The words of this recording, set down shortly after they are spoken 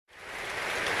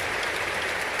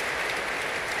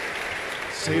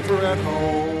Safer at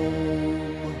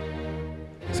home.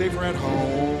 Safer at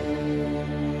home.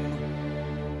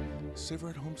 Safer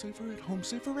at home. Safer at home.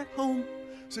 Safer at home.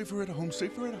 Safer at home.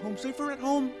 Safer at home. Safer at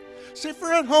home.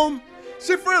 Safer at home.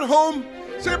 Safer at home.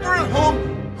 Safer at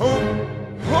home.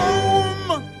 Home.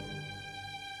 Home.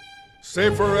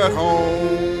 Safer at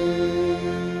home.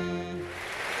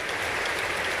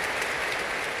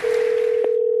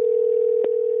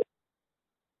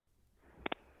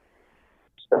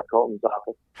 Colton's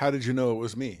office. How did you know it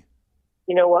was me?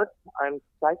 You know what? I'm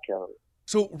psycho.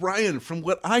 So, Ryan, from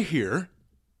what I hear,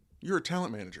 you're a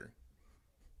talent manager.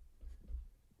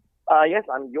 Yes,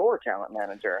 I'm your talent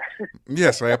manager.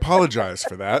 Yes, I apologize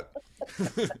for that.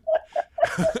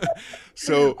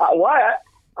 So, why?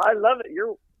 I love it.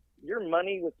 You're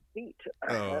money with feet.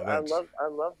 Oh, I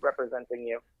love representing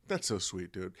you. That's so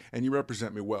sweet, dude. And you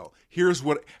represent me well. Here's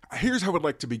how I'd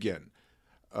like to begin.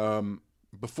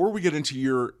 Before we get into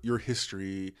your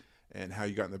history and how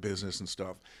you got in the business and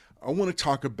stuff, I want to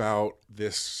talk about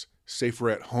this safer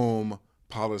at home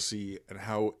policy and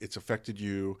how it's affected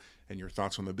you and your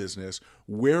thoughts on the business.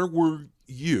 Where were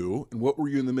you and what were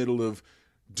you in the middle of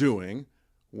doing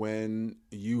when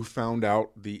you found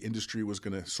out the industry was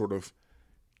going to sort of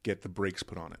get the brakes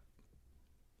put on it?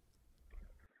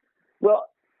 Well,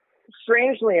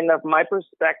 strangely enough, my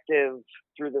perspective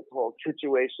through this whole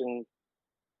situation,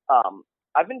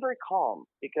 I've been very calm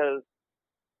because,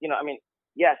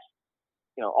 yes,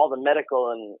 all the medical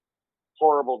and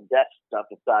horrible death stuff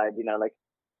aside,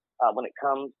 when it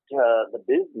comes to the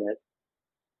business,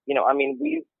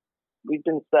 we've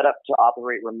been set up to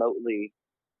operate remotely,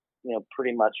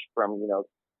 pretty much from,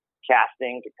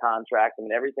 casting to contract. I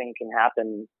mean, everything can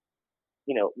happen,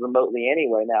 remotely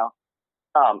anyway now.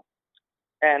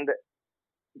 And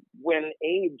when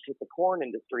AIDS hit the porn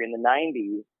industry in the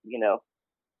 90s,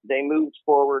 they moved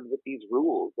forward with these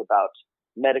rules about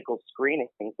medical screening.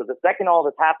 So the second all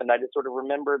this happened, I just sort of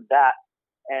remembered that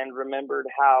and remembered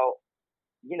how,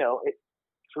 it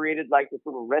created like this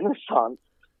little renaissance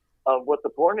of what the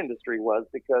porn industry was,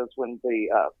 because when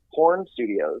the porn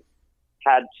studios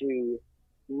had to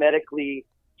medically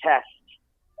test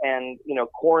and,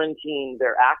 quarantine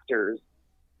their actors,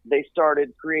 they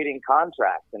started creating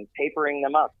contracts and papering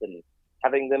them up and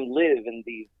having them live in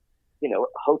these,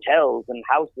 hotels and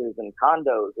houses and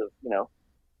condos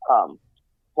of,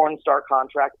 porn star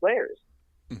contract players.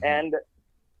 Mm-hmm. And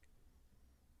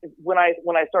when I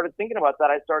started thinking about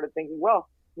that, I started thinking, well,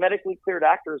 medically cleared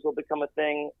actors will become a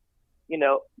thing,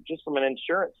 just from an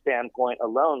insurance standpoint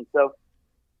alone. So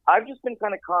I've just been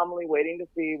kind of calmly waiting to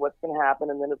see what's going to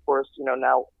happen. And then, of course,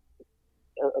 now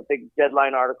a big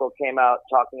Deadline article came out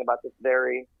talking about this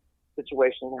very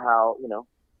situation, how,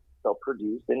 they'll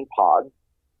produce in pods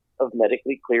of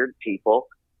medically cleared people.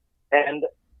 And,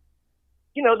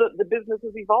 the business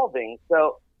is evolving.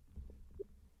 So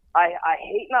I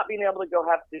hate not being able to go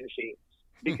have sushi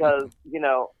because,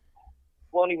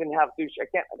 won't even have sushi. I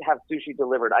can't have sushi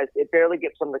delivered. It barely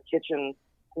gets from the kitchen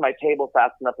to my table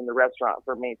fast enough in the restaurant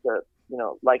for me to,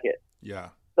 like it. Yeah.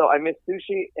 So I miss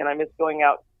sushi and I miss going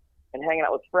out and hanging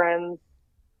out with friends.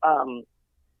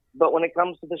 But when it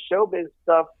comes to the showbiz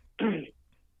stuff,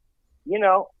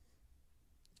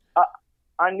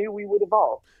 I knew we would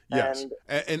evolve. Yes,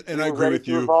 and we I agree with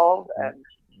you. Evolve, and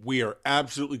we are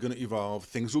absolutely going to evolve.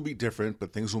 Things will be different,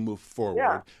 but things will move forward.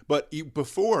 Yeah. But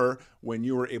before, when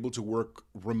you were able to work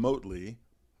remotely,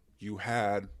 you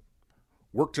had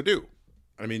work to do.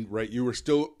 I mean, right? You were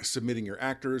still submitting your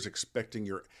actors, expecting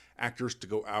your actors to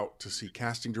go out to see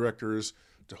casting directors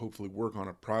to hopefully work on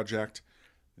a project.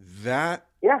 That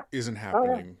isn't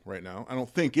happening right now. I don't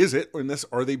think, is it?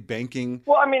 Are they banking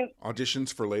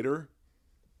auditions for later?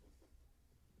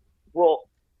 Well,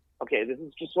 okay, this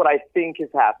is just what I think is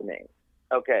happening.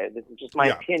 Okay, this is just my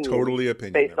opinion. Totally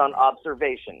opinion. Based on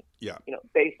observation. Yeah.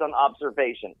 Based on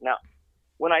observation. Now,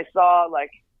 when I saw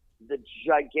like the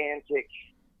gigantic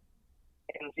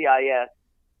NCIS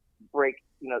break,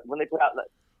 when they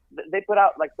put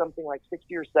out like something like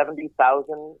 60 or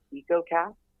 70,000 eco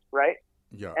casts, right?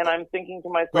 Yeah. And I'm thinking to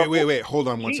myself, wait, hold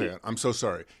on one second. I'm so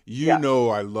sorry. You know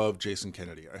I love Jason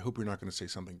Kennedy. I hope you're not going to say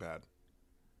something bad.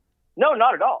 No,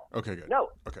 not at all. Okay, good. No.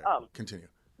 Okay, continue.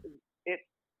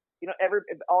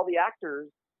 All the actors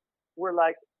were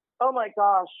like, oh my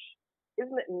gosh,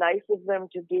 isn't it nice of them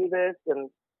to do this? And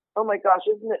oh my gosh,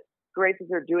 isn't it great that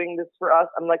they're doing this for us?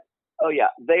 I'm like, oh yeah,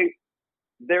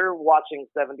 they're watching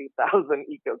 70,000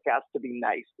 eco casts to be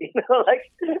nice.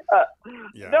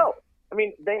 No, I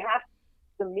mean, they have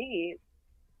to me,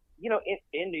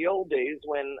 in the old days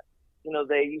when,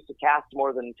 they used to cast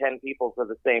more than 10 people for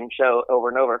the same show over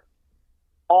and over,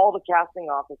 all the casting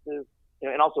offices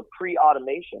and also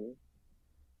pre-automation,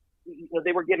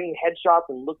 they were getting headshots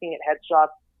and looking at headshots.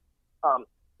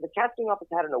 The casting office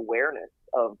had an awareness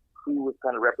of who was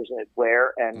kind of represented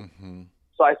where. And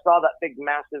so I saw that big,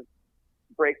 massive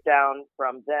breakdown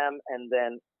from them. And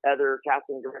then other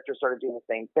casting directors started doing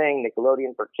the same thing,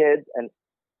 Nickelodeon for kids. And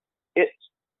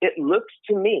it looks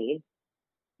to me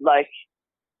like,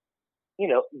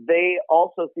 they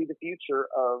also see the future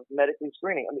of medically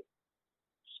screening. I mean,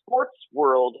 Sports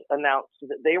World announced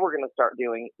that they were going to start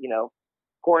doing,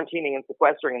 quarantining and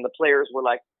sequestering, and the players were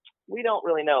like, we don't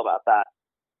really know about that,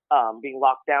 being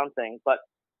locked down thing. But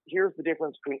here's the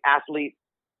difference between athletes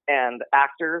and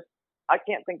actors. I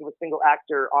can't think of a single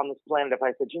actor on this planet if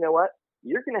I said, you know what,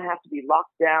 you're going to have to be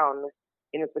locked down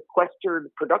in a sequestered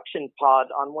production pod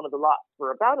on one of the lots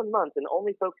for about a month and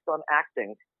only focus on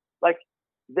acting. Like,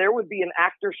 there would be an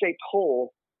actor-shaped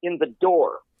hole in the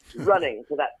door running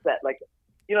to that set. Like,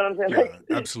 you know what I'm saying? Yeah,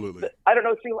 like, absolutely. I don't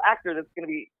know a single actor that's going to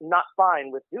be not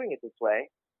fine with doing it this way.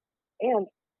 And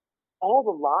all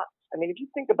the lots, I mean, if you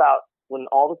think about when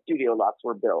all the studio lots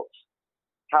were built,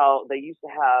 how they used to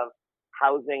have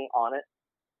housing on it,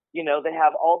 they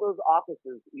have all those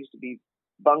offices that used to be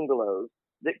bungalows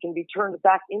that can be turned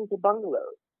back into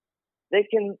bungalows. They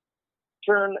can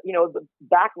turn, the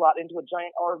back lot into a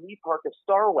giant RV park of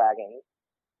Star Wagons.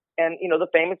 And, the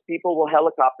famous people will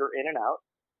helicopter in and out.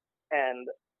 And,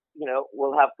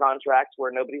 we'll have contracts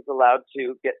where nobody's allowed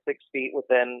to get 6 feet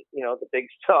within, the big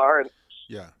star and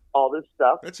all this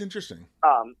stuff. That's interesting.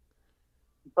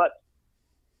 But,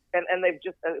 and they've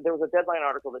just, there was a Deadline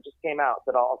article that just came out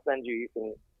that I'll send you. You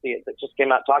can see it, that just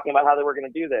came out talking about how they were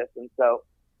going to do this. And so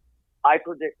I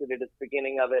predicted it at the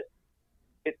beginning of it.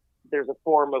 There's a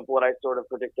form of what I sort of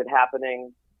predicted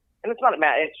happening. And it's not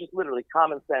mad. It's just literally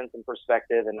common sense and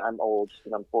perspective. And I'm old,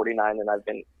 and I'm 49, and I've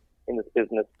been in this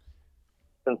business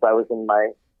since I was in my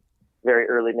very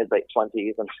early, mid-late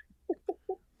 20s. And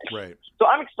right. So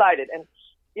I'm excited. And,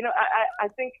 I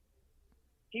think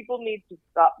people need to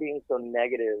stop being so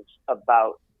negative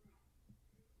about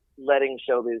letting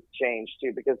showbiz change,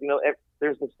 too. Because,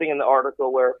 there's this thing in the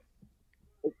article where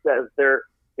it says they're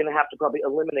going to have to probably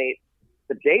eliminate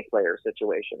the day player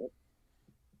situation.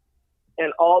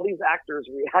 And all these actors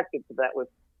reacted to that with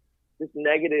this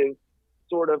negative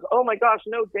sort of, oh my gosh,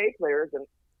 no day players. And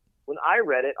when I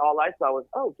read it, all I saw was,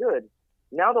 oh, good.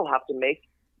 Now they'll have to make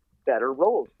better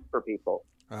roles for people.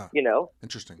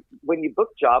 Interesting. When you book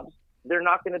jobs, they're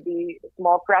not going to be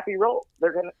small, crappy roles.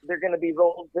 They're going to be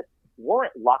roles that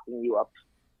warrant locking you up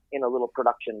in a little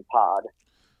production pod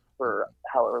for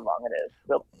however long it is.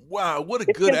 So, wow, what a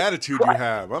good attitude you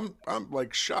have. I'm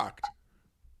like shocked.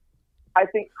 I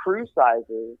think crew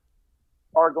sizes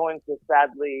are going to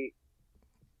sadly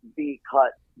be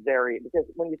cut because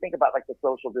when you think about like the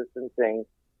social distancing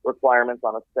requirements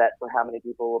on a set for how many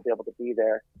people will be able to be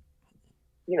there,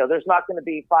 there's not going to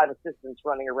be 5 assistants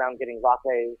running around getting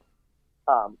lattes.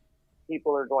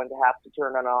 People are going to have to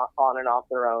turn on and off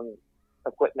their own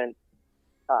equipment.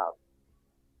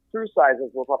 Crew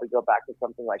sizes will probably go back to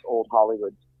something like old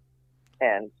Hollywood,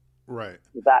 and right.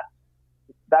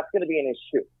 That's going to be an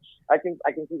issue. I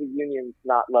can see the unions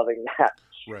not loving that.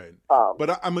 Right.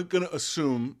 But I'm going to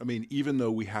assume, even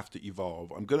though we have to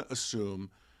evolve, I'm going to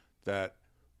assume that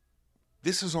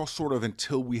this is all sort of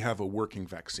until we have a working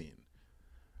vaccine.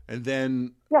 And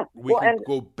then we can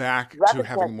go back to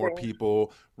having more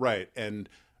people. Right. And,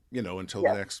 until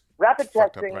the next rapid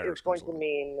testing is going to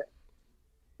mean,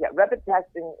 rapid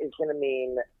testing is going to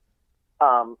mean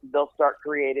they'll start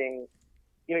creating,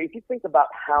 if you think about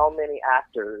how many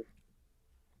actors,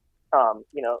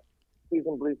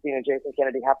 Susan Bluestein and Jason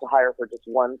Kennedy have to hire for just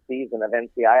one season of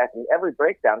NCIS, and every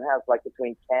breakdown has like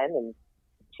between 10 and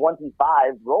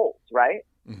 25 roles, right?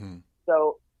 Mm-hmm.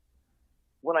 So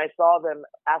when I saw them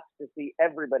ask to see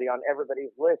everybody on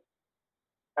everybody's list,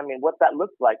 what that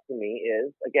looks like to me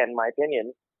is, again, my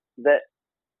opinion, that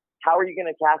how are you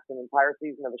going to cast an entire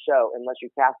season of a show unless you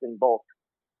cast in bulk?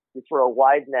 You throw a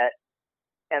wide net,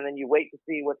 and then you wait to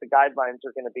see what the guidelines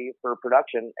are going to be for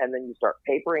production, and then you start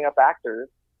papering up actors.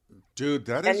 Dude,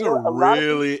 that is a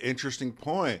really interesting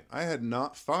point. I had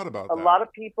not thought about that. A lot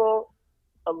of people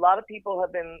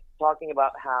have been talking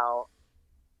about how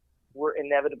we're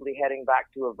inevitably heading back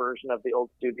to a version of the old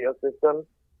studio system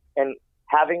and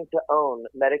having to own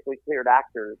medically cleared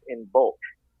actors in bulk.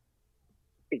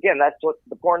 Again, that's what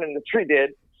the porn industry did,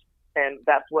 and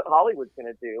that's what Hollywood's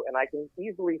going to do. And I can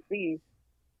easily see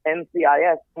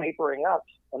NCIS papering up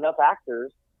enough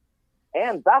actors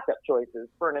and backup choices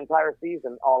for an entire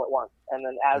season all at once. And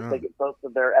then as they get close to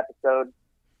their episode,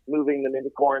 moving them into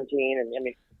quarantine. And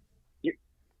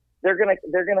they're going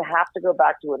to have to go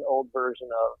back to an old version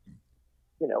of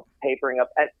papering up.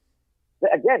 And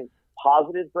again,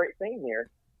 positive, great thing here.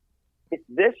 If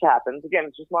this happens, again,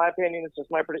 it's just my opinion. It's just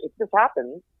my prediction. If this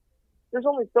happens, there's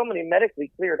only so many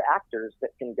medically cleared actors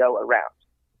that can go around,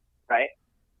 right?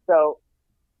 So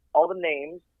all the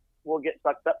names will get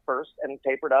sucked up first and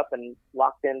papered up and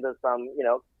locked into some,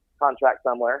 contract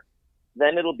somewhere.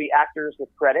 Then it'll be actors with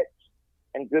credits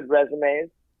and good resumes.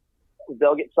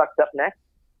 They'll get sucked up next.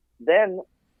 Then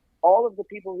all of the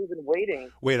people who've been waiting.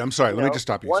 Wait, I'm sorry. Let me just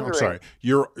stop you. I'm sorry.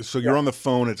 You're on the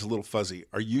phone. It's a little fuzzy.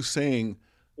 Are you saying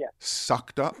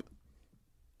sucked up?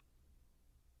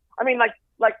 I mean,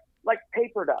 like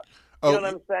papered up. You know what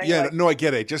I'm saying? Yeah, no, I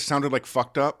get it. It just sounded like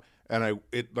fucked up, and I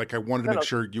wanted to make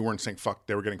sure you weren't saying fucked.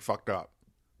 They were getting fucked up.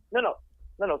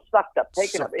 No, sucked up,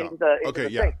 taken up into the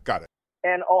thing. Got it.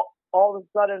 And all of a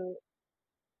sudden,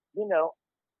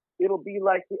 it'll be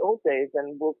like the old days,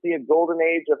 and we'll see a golden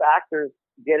age of actors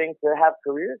getting to have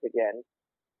careers again,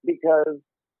 because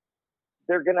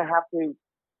they're going to have to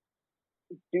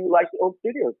do like the old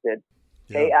studios did.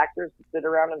 Pay actors to sit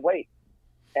around and wait.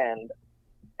 And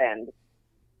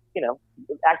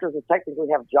actors will technically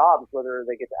have jobs, whether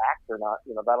they get to act or not.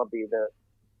 That'll be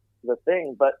the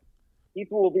thing. But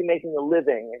people will be making a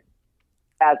living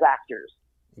as actors.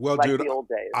 Well, like dude, the old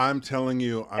days. I'm telling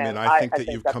you, I think that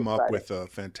you've come up with a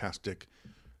fantastic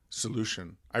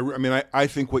solution. I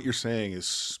think what you're saying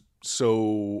is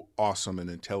so awesome and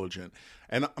intelligent.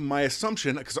 And my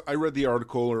assumption, because I read the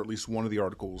article, or at least one of the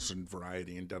articles in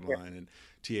Variety and Deadline and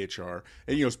THR,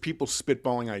 and it's people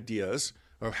spitballing ideas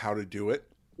of how to do it.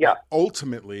 Yeah. But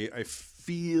ultimately, I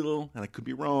feel, and I could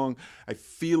be wrong, I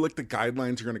feel like the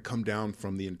guidelines are going to come down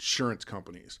from the insurance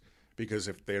companies. Because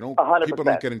if they don't, 100%. people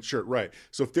don't get insured, right?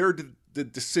 So if they're the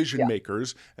decision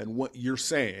makers, and what you're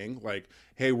saying, like,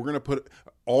 hey, we're going to put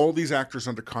all these actors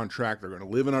under contract. They're going to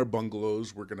live in our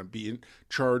bungalows. We're going to be in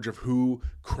charge of who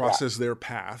crosses their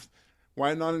path.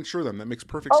 Why not insure them? That makes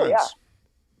perfect sense. Yeah.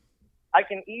 I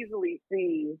can easily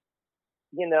see,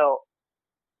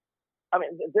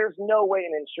 there's no way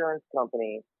an insurance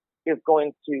company is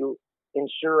going to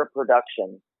insure a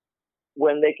production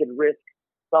when they could risk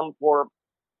some poor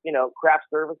craft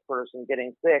service person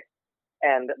getting sick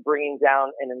and bringing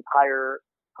down an entire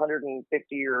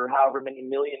 150 or however many $1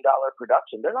 million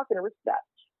production. They're not going to risk that.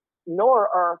 Nor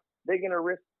are they going to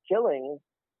risk killing,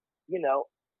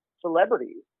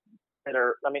 celebrities that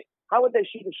are, how would they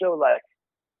shoot a show like,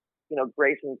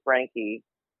 Grace and Frankie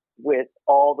with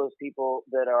all those people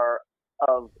that are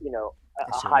of,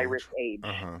 a high risk age?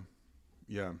 Uh-huh.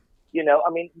 Yeah.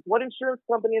 What insurance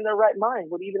company in their right mind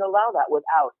would even allow that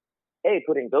without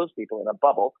putting those people in a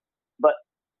bubble? But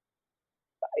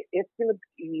it's going to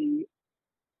be,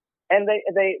 and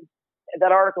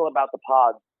that article about the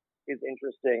pods is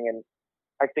interesting, and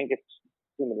I think it's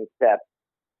too many steps.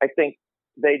 I think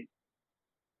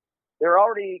they're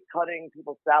already cutting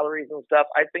people's salaries and stuff.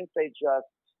 I think they just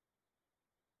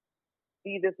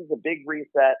see this as a big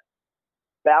reset.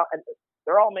 And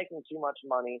they're all making too much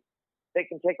money. They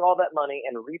can take all that money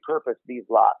and repurpose these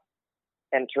lots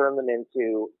and turn them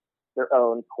into their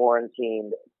own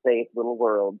quarantined, safe little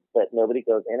worlds that nobody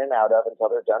goes in and out of until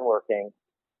they're done working,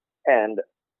 and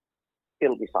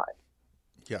it'll be fine.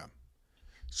 Yeah.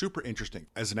 Super interesting.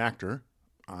 As an actor,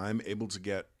 I'm able to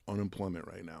get unemployment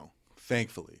right now,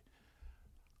 thankfully.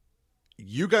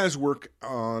 You guys work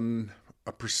on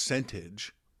a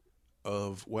percentage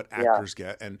of what actors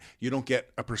get, and you don't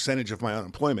get a percentage of my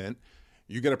unemployment.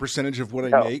 You get a percentage of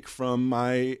what I make from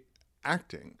my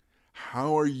acting.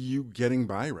 How are you getting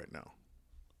by right now?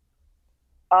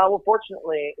 Well,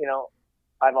 fortunately,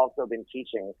 I've also been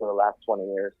teaching for the last 20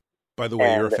 years. By the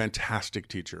way, you're a fantastic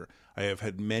teacher. I have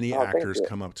had many actors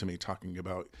come up to me talking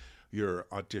about your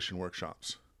audition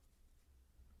workshops.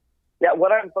 Yeah,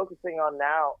 what I'm focusing on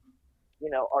now,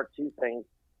 are two things.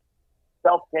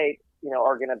 Self-tape,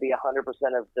 are going to be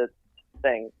 100% of this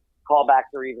thing.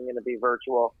 Callbacks are even going to be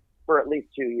virtual for at least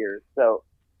 2 years. So,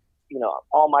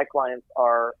 all my clients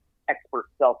are expert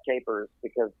self-tapers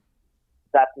because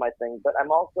that's my thing. But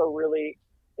I'm also really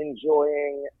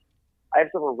enjoying, I have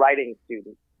several writing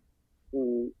students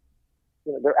who,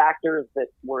 they're actors that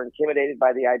were intimidated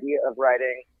by the idea of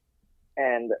writing.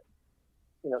 And,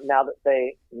 now that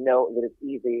they know that it's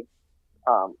easy,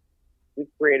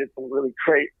 we've created some really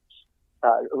great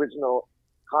original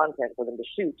content for them to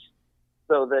shoot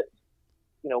so that,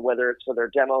 whether it's for their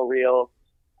demo reel,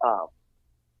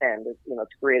 and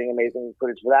it's creating amazing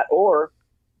footage for that, or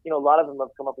a lot of them have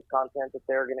come up with content that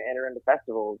they're going to enter into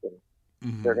festivals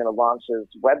and they're going to launch as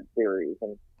web series,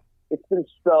 and it's been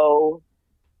so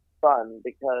fun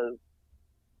because,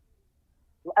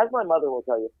 as my mother will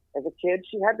tell you, as a kid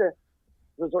she had to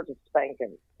resort to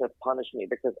spanking to punish me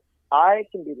because I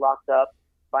can be locked up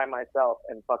by myself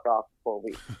and fuck off for a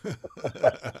week.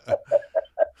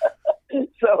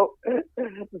 So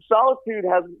solitude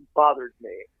hasn't bothered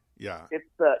me. Yeah. It's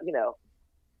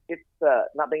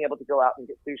not being able to go out and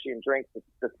get sushi and drinks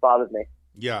that bothers me.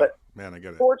 Yeah, but man, I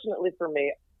get it. Fortunately for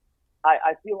me,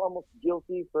 I feel almost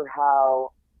guilty for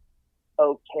how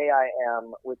okay I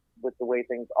am with the way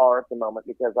things are at the moment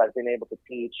because I've been able to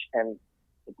teach and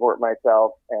support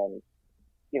myself, and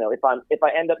if I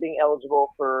end up being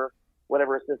eligible for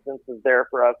whatever assistance is there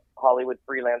for us Hollywood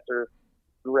freelancers,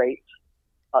 great.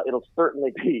 It'll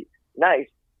certainly be nice.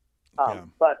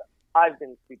 But I've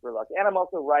been super lucky, and I'm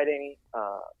also writing.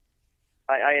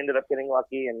 I ended up getting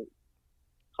lucky, and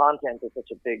content is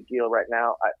such a big deal right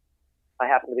now. I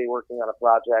happen to be working on a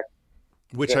project,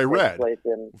 which I read.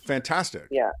 Fantastic.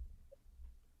 Yeah,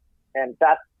 and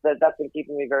that's been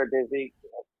keeping me very busy.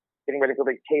 Getting ready for a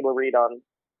big table read on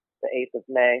the 8th of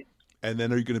May. And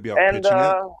then are you going to be out pitching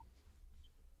it?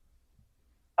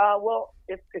 Well,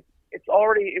 it's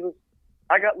already.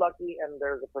 I got lucky, and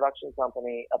there's a production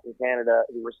company up in Canada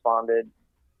who responded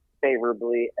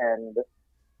favorably, and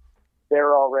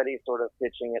they're already sort of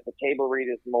pitching it. The table read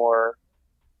is more,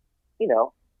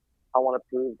 I want to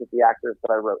prove that the actors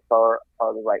that I wrote for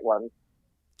are the right ones.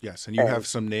 Yes, and you have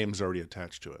some names already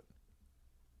attached to it.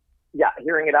 Yeah,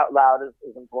 hearing it out loud is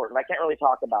important. I can't really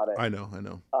talk about it. I know.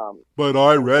 But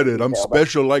I read it. I'm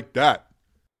special like that.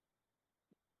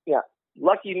 Yeah.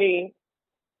 Lucky me,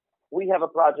 we have a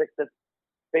project that's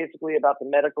basically about the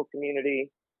medical community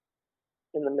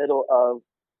in the middle of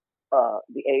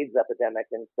the AIDS epidemic.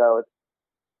 And so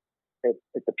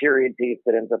it's a period piece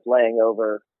that ends up laying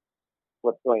over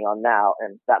what's going on now,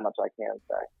 and that much I can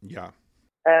say. Yeah.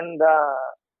 And I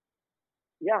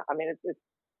mean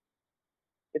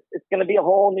it's going to be a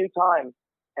whole new time,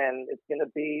 and it's going to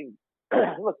be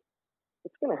look,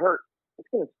 it's going to hurt, it's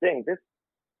going to sting.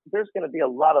 There's going to be a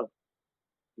lot of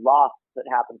loss that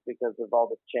happens because of all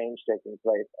this change taking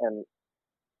place, and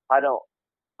I don't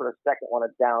for a second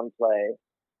want to downplay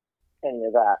any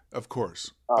of that. Of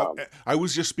course. I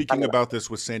was just speaking about this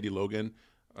with Sandy Logan,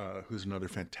 who's another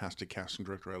fantastic casting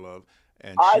director I love.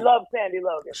 And I love Sandy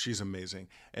Logan. She's amazing.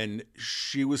 And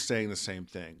she was saying the same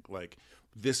thing. Like,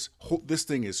 this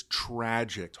thing is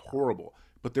tragic, horrible,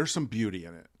 but there's some beauty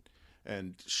in it.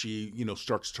 And she,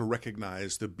 starts to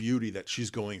recognize the beauty that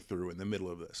she's going through in the middle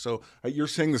of this. So you're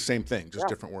saying the same thing, just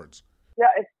different words.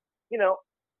 Yeah, it's,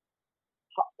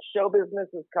 show business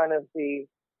is kind of the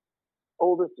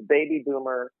oldest baby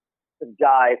boomer to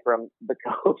die from the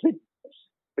COVID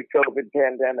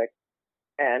pandemic.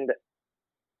 And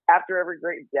after every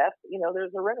great death,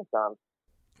 there's a renaissance.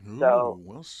 Ooh, so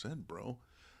well said, bro.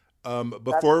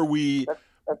 Before we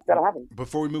that's gotta happen.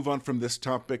 Before we move on from this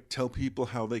topic, tell people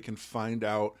how they can find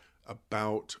out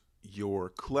about your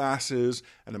classes.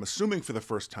 And I'm assuming for the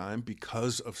first time,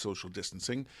 because of social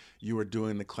distancing, you are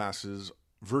doing the classes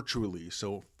virtually,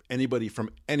 so anybody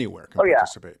from anywhere can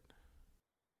participate.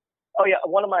 Oh yeah,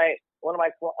 one of my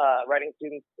writing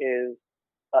students is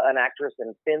an actress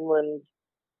in Finland.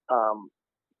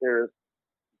 There's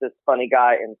this funny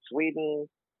guy in Sweden,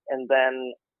 and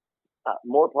then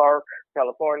Moore Park,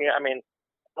 California. I mean,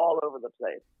 all over the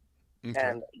place. Okay.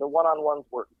 And the one-on-ones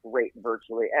work great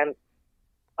virtually. And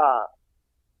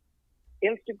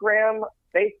Instagram,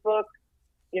 Facebook,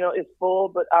 is full,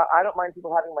 but I don't mind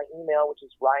people having my email, which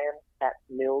is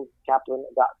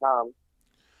ryan@millskaplan.com.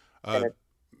 And it's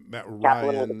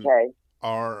Kaplan with a K.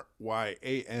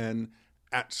 RYAN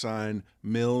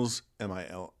 @Mills,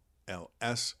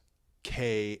 MILLS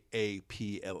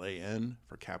KAPLAN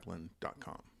for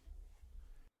Kaplan.com.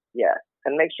 Yeah.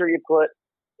 And make sure you put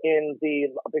in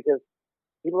because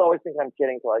people always think I'm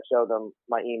kidding till I show them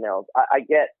my emails. I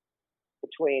get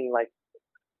between like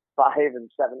 500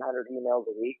 and 700 emails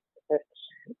a week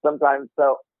sometimes.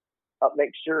 So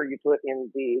make sure you put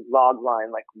in the log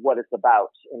line, like what it's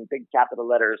about in big capital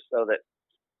letters so that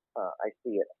I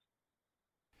see it.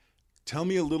 Tell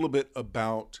me a little bit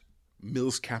about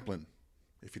Mills Kaplan,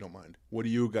 if you don't mind. What do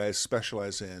you guys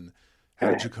specialize in?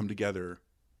 How did you come together?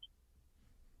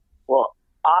 Well,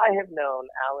 I have known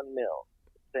Alan Mills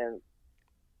since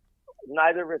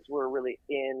neither of us were really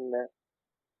in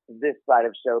this side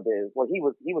of showbiz. Well, he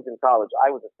was in college.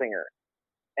 I was a singer,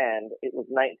 and it was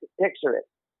picture it,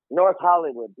 North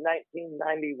Hollywood,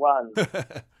 1991,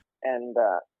 and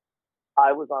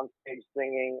I was on stage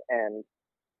singing, and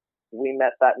we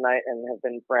met that night and have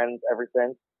been friends ever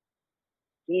since.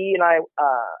 He and I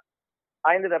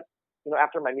ended up,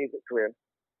 after my music career,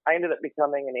 I ended up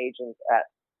becoming an agent at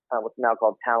what's now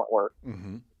called Talent Work,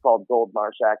 called Gold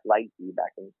Marshak, Lightsey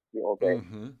back in the old days.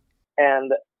 Mm-hmm.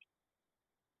 And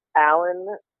Alan,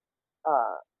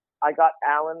 I got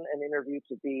Alan an interview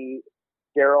to be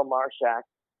Daryl Marshak's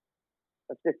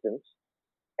assistant.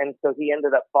 And so he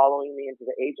ended up following me into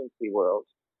the agency world.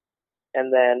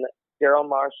 And then Daryl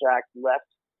Marshak left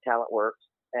TalentWorks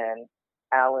and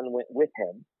Alan went with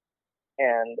him.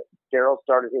 And Daryl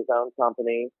started his own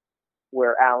company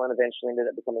where Alan eventually ended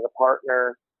up becoming a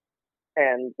partner.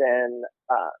 And then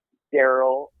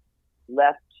Daryl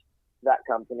left that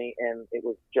company and it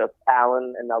was just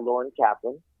Alan and now Lauren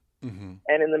Kaplan. Mm-hmm.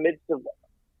 And in the midst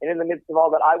of all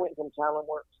that, I went from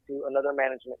TalentWorks to another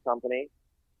management company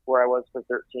where I was for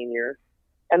 13 years.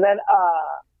 And then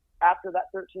after that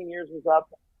 13 years was up,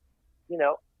 you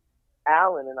know,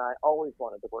 Alan and I always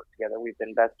wanted to work together. We've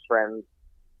been best friends.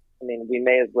 I mean, we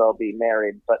may as well be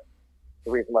married, but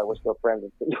the reason why we're still friends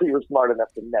is because we were smart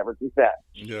enough to never do that.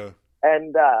 Yeah.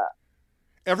 And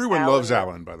everyone loves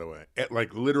Alan, by the way.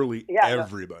 Like literally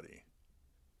everybody.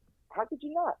 No. How could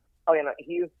you not? Oh, yeah, no,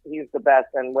 he's the best.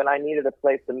 And when I needed a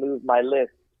place to move my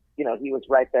list, you know, he was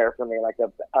right there for me, like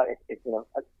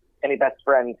any best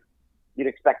friend you'd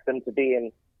expect them to be,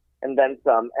 and then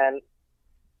some. And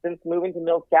since moving to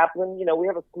Mills Kaplan, you know, we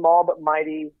have a small but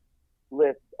mighty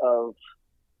list of,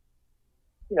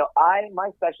 you know, my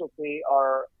specialty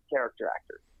are character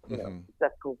actors. You know,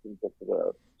 that's cool from just the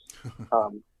road.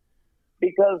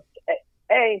 Because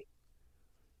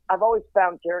I've always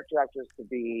found character actors to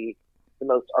be the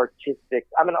most artistic.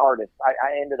 I'm an artist.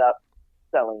 I ended up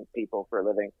selling people for a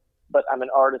living, but I'm an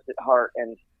artist at heart.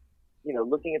 And, you know,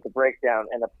 looking at the breakdown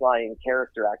and applying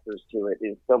character actors to it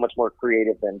is so much more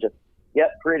creative than just,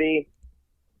 pretty.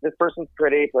 This person's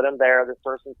pretty, put him there. This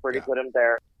person's pretty, put him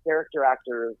there. Character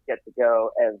actors get to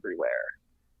go everywhere.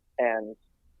 And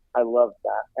I love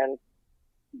that. And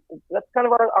that's kind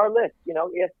of our list. You know,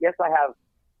 yes, I have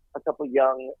a couple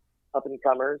young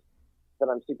up-and-comers that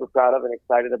I'm super proud of and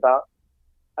excited about.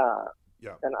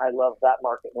 And I love that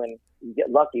market when you get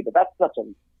lucky. But that's such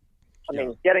I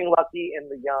mean, getting lucky in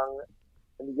the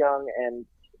young and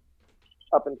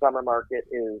up-and-comer market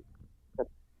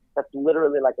that's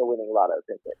literally like a winning lotto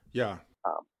ticket. Yeah.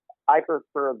 I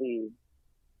prefer the,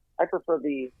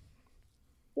 you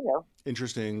know,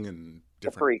 interesting and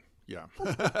different. Freak. Yeah.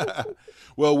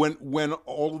 Well, when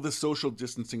all of the social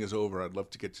distancing is over, I'd love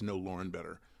to get to know Lauren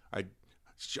better.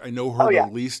 I know her the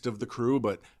least of the crew,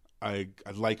 but I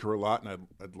like her a lot, and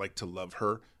I'd like to love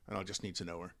her, and I'll just need to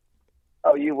know her.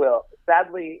 Oh, you will.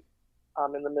 Sadly,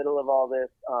 in the middle of all this,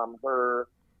 her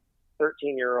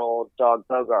 13-year-old dog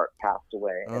Bogart passed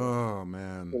away. And, oh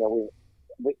man. You know,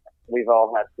 we've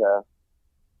all had to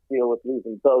deal with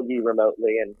losing Bogey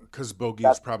remotely, and because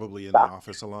Bogey's probably in the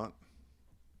office a lot.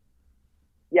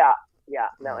 Yeah.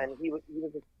 No, and he was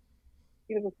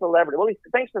a celebrity. Well,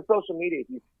 thanks to social media,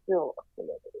 he's still a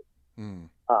celebrity.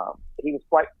 He was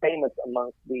quite famous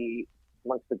amongst the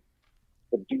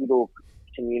doodle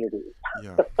community.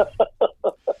 Yeah.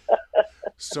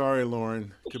 Sorry,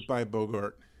 Lauren. Goodbye,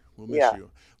 Bogart. We'll miss you.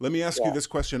 Let me ask you this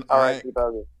question. I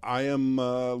am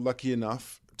lucky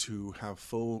enough to have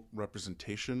full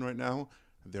representation right now.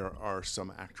 There are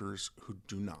some actors who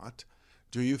do not.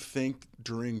 Do you think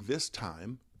during this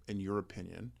time, in your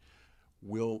opinion,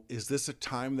 is this a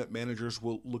time that managers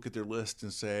will look at their list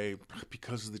and say,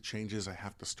 because of the changes, I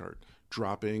have to start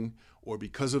dropping, or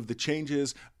because of the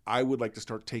changes, I would like to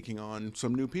start taking on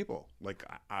some new people? Like,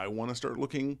 I want to start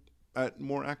looking at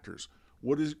more actors.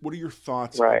 What are your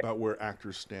thoughts about where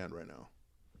actors stand right now?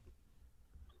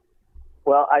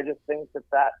 Well, I just think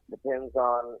that depends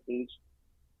on each,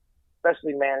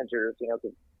 especially managers, you know,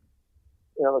 because,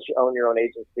 you know, unless you own your own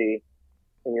agency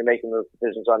and you're making those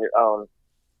decisions on your own,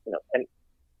 you know, and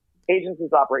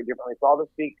agencies operate differently. So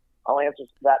I'll answer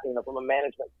that, you know, from a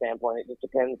management standpoint. It just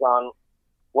depends on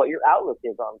what your outlook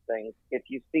is on things. If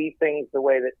you see things the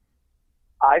way that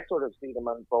I sort of see them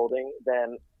unfolding,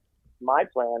 then my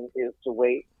plan is to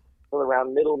wait till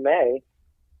around middle May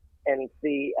and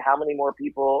see how many more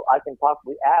people I can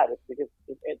possibly add. It's because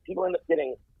if people end up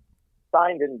getting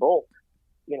signed in bulk,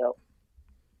 you know,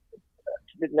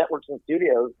 to the networks and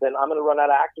studios, then I'm going to run out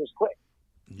of actors quick.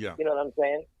 Yeah. You know what I'm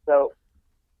saying? So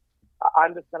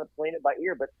I'm just going to playing it by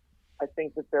ear, but I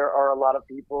think that there are a lot of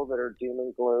people that are doom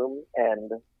and gloom.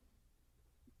 And,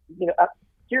 you know,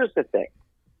 here's the thing.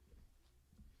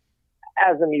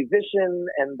 As a musician,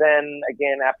 and then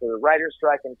again after the writer's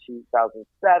strike in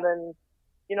 2007,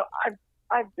 you know,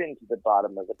 I've been to the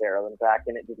bottom of the barrel and back,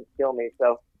 and it didn't kill me.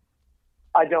 So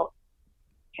I don't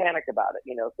panic about it,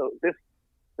 you know. So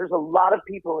there's a lot of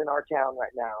people in our town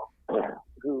right now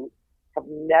who have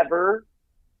never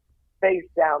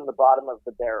faced down the bottom of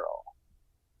the barrel,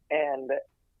 and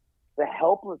the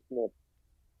helplessness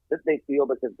that that they feel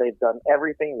because they've done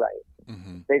everything right.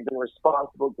 Mm-hmm. They've been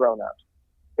responsible grown-ups.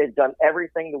 They've done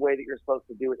everything the way that you're supposed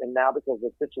to do it. And now because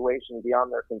the situation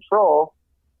beyond their control,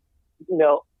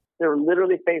 they're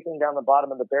literally facing down the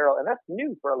bottom of the barrel. And that's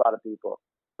new for a lot of people.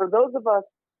 For those of us,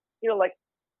 like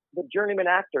the journeyman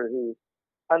actor who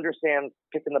understands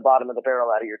picking the bottom of the barrel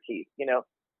out of your teeth,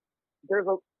 there's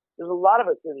a lot of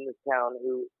us in this town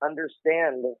who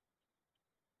understand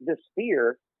this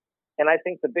fear. And I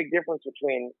think the big difference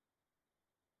between,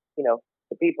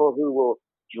 the people who will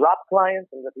drop clients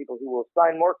and the people who will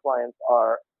sign more clients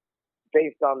are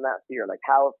based on that fear. Like,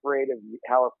 how afraid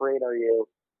are you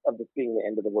of this being the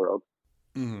end of the world?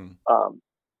 Mm-hmm.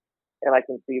 And I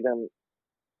can see them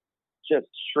just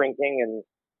shrinking and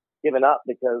giving up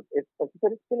because it's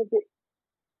going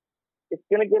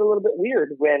to get a little bit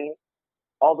weird when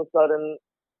all of a sudden,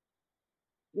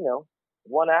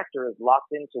 one actor is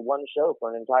locked into one show for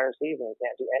an entire season and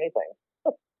can't do anything.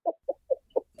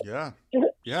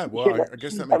 Yeah. Well, I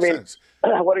guess that makes sense.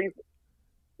 What are you?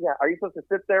 Yeah, are you supposed to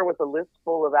sit there with a list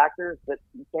full of actors that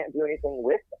you can't do anything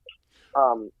with?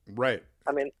 Right.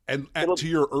 I mean, and to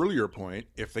your earlier point,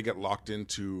 if they get locked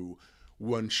into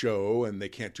one show and they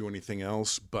can't do anything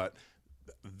else, but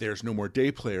there's no more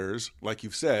day players, like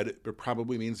you've said, it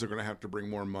probably means they're going to have to bring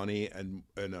more money and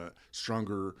a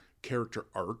stronger character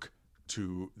arc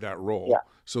to that role. Yeah.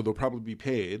 So they'll probably be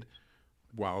paid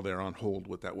while they're on hold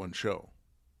with that one show.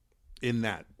 In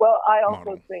that. Well, I also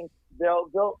model. think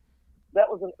they'll. That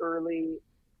was an early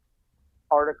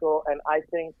article, and I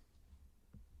think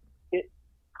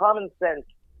common sense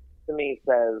to me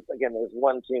says, again, there's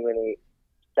one too many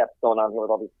steps going on here with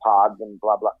all these pods and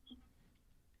blah blah.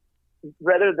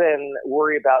 Rather than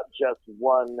worry about just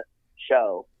one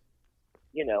show,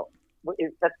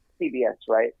 that's CBS,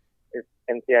 right? It's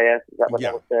NCIS. Is that what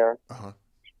that was there? Uh-huh.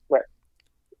 Right.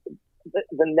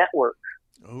 The network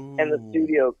and the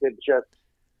studio could just,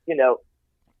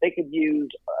 they could use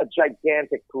a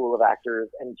gigantic pool of actors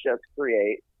and just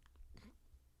create.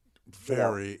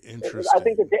 Very interesting. I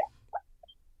think that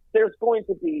there's going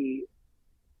to be,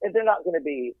 they're not going to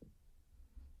be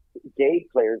day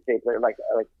players, like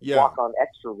walk on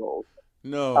extra roles.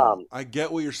 No, I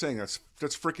get what you're saying. That's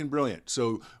freaking brilliant.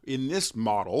 So in this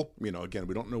model, again,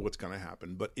 we don't know what's going to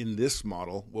happen, but in this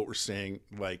model, what we're saying,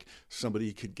 like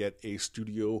somebody could get a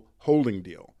studio holding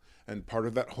deal. And part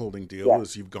of that holding deal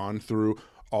is you've gone through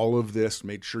all of this,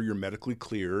 made sure you're medically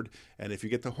cleared. And if you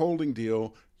get the holding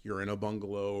deal, you're in a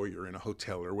bungalow or you're in a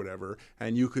hotel or whatever,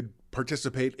 and you could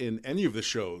participate in any of the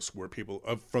shows where people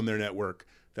from their network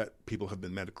that people have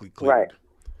been medically cleared.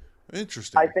 Right.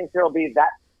 Interesting. I think there will be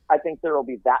that. I think there will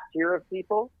be that tier of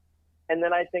people, and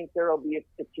then I think there will be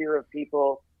a tier of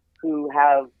people who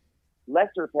have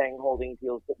lesser paying holding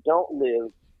deals that don't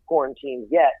live quarantined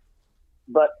yet,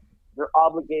 but they're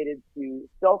obligated to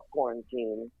self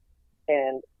quarantine,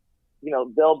 and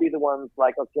they'll be the ones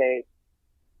like, okay,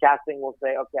 casting will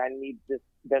say, okay, I need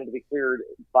them to be cleared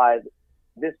by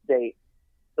this date.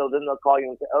 So then they'll call you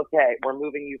and say, okay, we're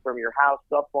moving you from your house,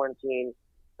 self-quarantine,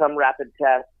 some rapid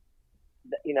test,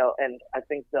 and I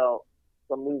think they'll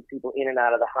move people in and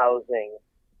out of the housing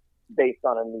based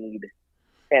on a need.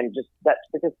 And just that's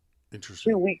because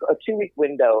interesting. A 2-week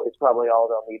window is probably all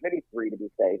they'll need, maybe 3 to be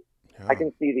safe. Yeah. I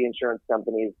can see the insurance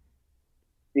companies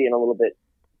being a little bit,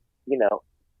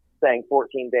 saying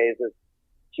 14 days is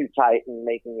too tight and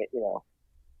making it, a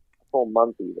full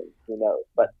month even. Who knows?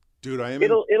 But dude,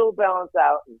 it'll balance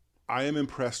out. I am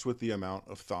impressed with the amount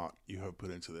of thought you have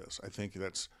put into this. I think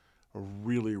that's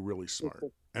really, really smart.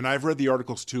 And I've read the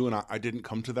articles too, and I didn't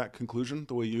come to that conclusion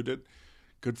the way you did.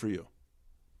 Good for you.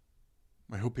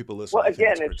 I hope people listen. Well, I think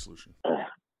again, it's a great solution.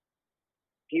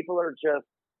 People are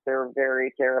they're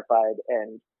very terrified,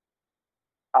 and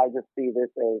I just see this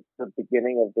as the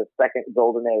beginning of the second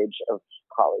golden age of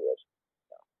Hollywood.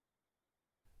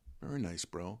 Very nice,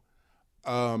 bro.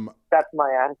 That's my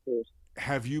attitude.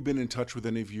 Have you been in touch with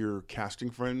any of your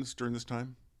casting friends during this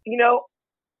time?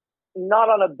 Not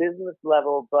on a business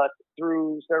level, but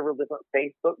through several different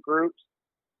Facebook groups.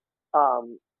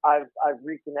 I've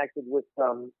reconnected with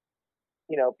some,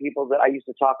 people that I used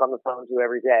to talk on the phone to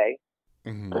every day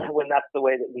when that's the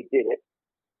way that we did it.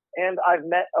 And I've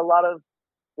met a lot of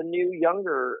the new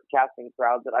younger casting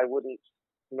crowd that I wouldn't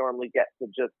normally get to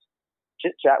just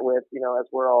chit chat with, as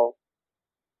we're all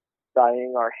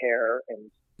dyeing our hair.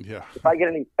 And if I get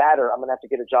any fatter, I'm going to have to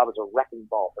get a job as a wrecking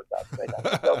ball, for God's sake.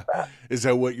 I'm so fat. Is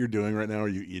that what you're doing right now? Are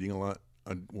you eating a lot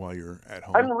while you're at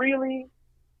home? I'm really,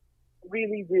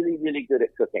 really, really, really good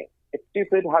at cooking. It's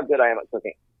stupid how good I am at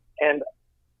cooking. And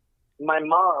my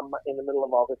mom, in the middle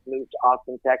of all this, moved to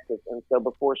Austin, Texas. And so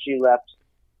before she left,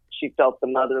 she felt the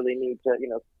motherly need to,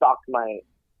 stock my,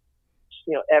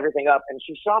 everything up. And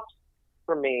she shops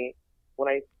for me when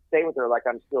I stay with her like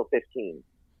I'm still 15.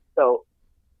 So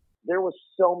there was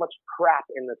so much crap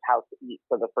in this house to eat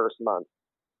for the first month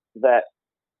that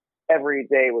every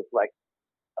day was like,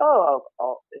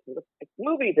 it's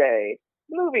movie day,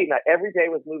 movie night. Every day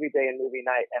was movie day and movie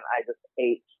night, and I just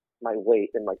ate my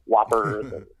weight in like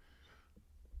Whoppers.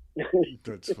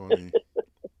 That's funny.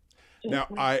 Now,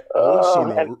 I also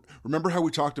know, remember how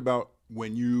we talked about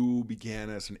when you began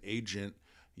as an agent,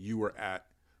 you were at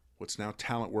what's now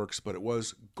TalentWorks, but it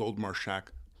was Goldmarshak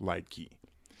Leidke.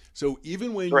 So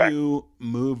even when Correct. you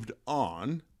moved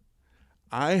on,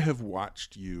 I have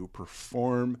watched you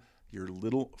perform your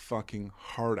little fucking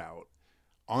heart out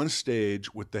on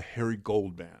stage with the Harry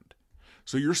Gold Band.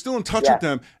 So you're still in touch with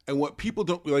them. And what people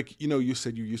don't like, you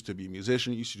said you used to be a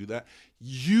musician, you used to do that.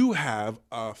 You have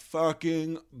a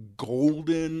fucking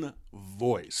golden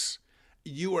voice.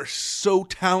 You are so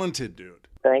talented, dude.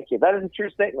 Thank you. That is a true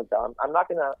statement, though. I'm not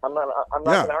gonna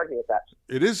gonna argue with that.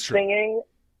 It is true. Singing,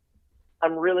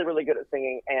 I'm really, really good at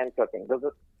singing and cooking.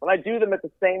 When I do them at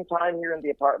the same time here in the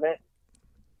apartment,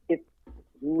 it's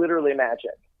literally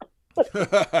magic.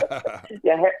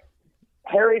 Yeah,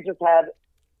 Harry just had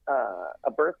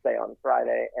a birthday on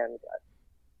Friday, and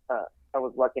I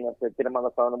was lucky enough to get him on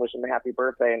the phone and wish him a happy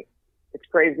birthday. And it's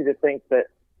crazy to think that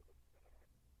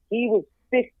he was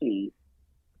 50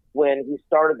 when he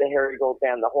started the Harry Gold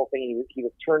Band. The whole thing, he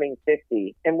was turning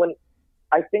 50. And when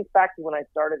I think back to when I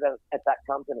started at that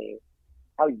company,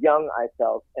 how young I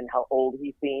felt and how old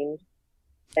he seemed,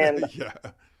 and yeah.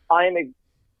 I'm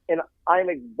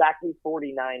exactly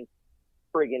 49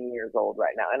 friggin' years old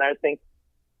right now, and I think,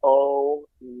 oh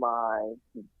my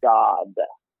God,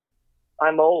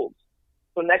 I'm old.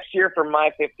 So next year for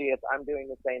my 50th, I'm doing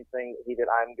the same thing that he did.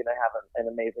 I'm going to have an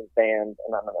amazing band,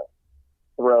 and I'm going to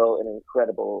throw an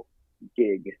incredible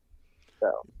gig.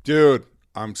 So, dude,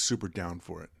 I'm super down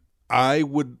for it. I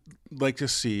would like to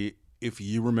see if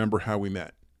you remember how we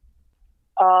met.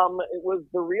 It was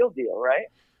The Real Deal, right?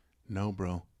 No,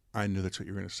 bro. I knew that's what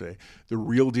you were going to say. The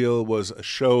Real Deal was a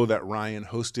show that Ryan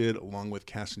hosted along with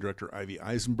casting director Ivy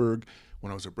Eisenberg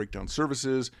when I was at Breakdown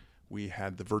Services. We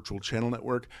had the virtual channel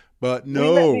network, but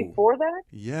no. We met before that?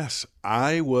 Yes,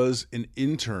 I was an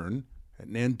intern at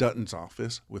Nan Dutton's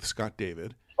office with Scott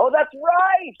David. Oh, that's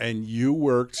right. And you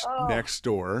worked next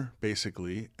door,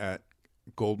 basically, at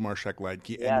Goldmarshak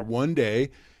Leidke. Yes. And one day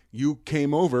you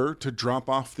came over to drop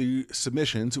off the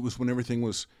submissions. It was when everything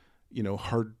was,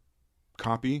 hard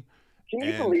copy. Can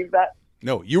you believe that?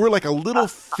 No, you were like a little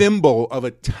thimble of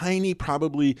a tiny,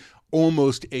 probably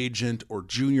almost agent or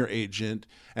junior agent.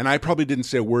 And I probably didn't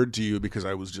say a word to you because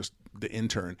I was just the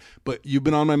intern. But you've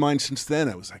been on my mind since then.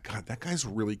 I was like, God, that guy's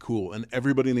really cool. And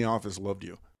everybody in the office loved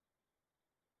you.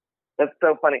 That's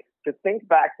so funny. To think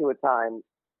back to a time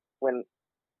when,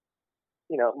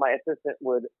 my assistant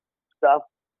would stuff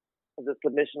the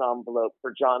submission envelope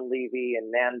for John Levy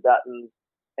and Nan Dutton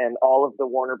and all of the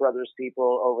Warner Brothers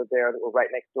people over there that were right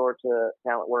next door to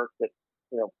TalentWorks at,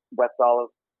 West Olive.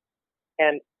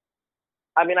 And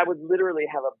I mean, I would literally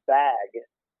have a bag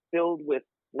filled with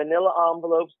manila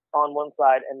envelopes on one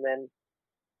side, and then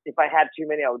if I had too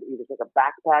many, I would either take a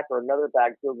backpack or another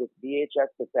bag filled with VHS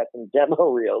cassettes and demo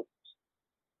reels.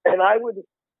 And I would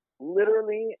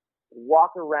literally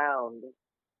walk around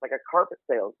like a carpet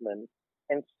salesman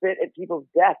and sit at people's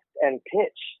desks and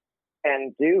pitch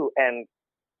and do. And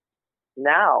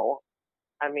now,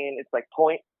 I mean, it's like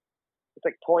point,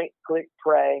 click,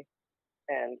 pray,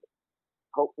 and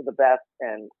hope for the best.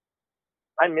 And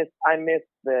I miss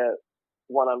the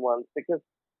one-on-ones because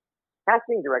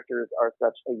casting directors are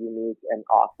such a unique and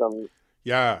awesome,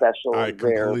 special, I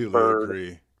completely rare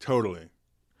agree. Totally.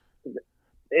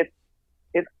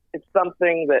 It's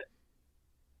something that,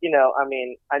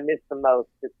 I miss the most.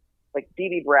 It's like Dee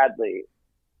Dee Bradley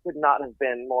could not have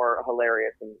been more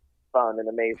hilarious and fun and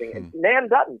amazing. And Nan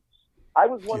Dutton, I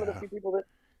was one of the few people that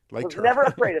was never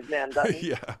afraid of Nan Dutton.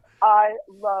 Yeah. I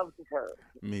loved her.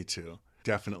 Me too.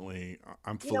 Definitely.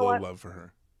 I'm full of love for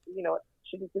her. You know what?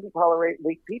 She just didn't tolerate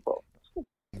weak people.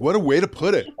 What a way to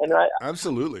put it. And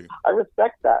Absolutely. I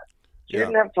respect that. She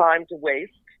didn't have time to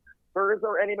waste hers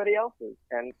or anybody else's.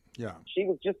 And she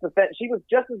was just as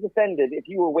offended if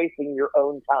you were wasting your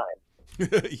own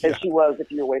time as she was if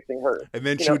you were wasting hers. And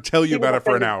then she would tell you about it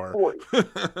for an hour. Oh yeah.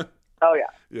 Oh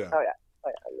yeah. I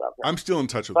love her. I'm still in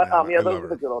touch with her. But those were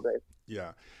the good old days.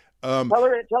 Yeah. Tell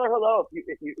her hello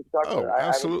if you talk to her.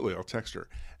 Absolutely. I'll text her.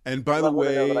 And by the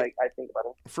way, know that I think about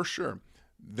her. For sure.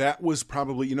 That was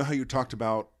probably, how you talked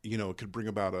about, it could bring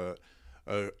about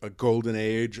a golden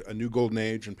age, a new golden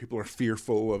age, and people are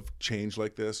fearful of change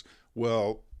like this.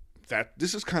 Well,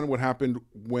 this is kind of what happened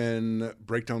when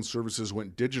breakdown services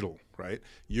went digital, right?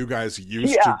 You guys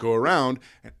used to go around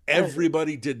and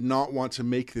everybody did not want to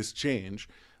make this change.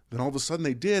 Then all of a sudden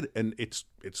they did, and it's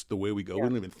the way we go. We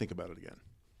don't even think about it again.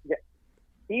 Yeah.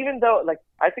 Even though, like,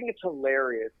 I think it's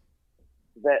hilarious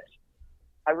that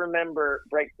I remember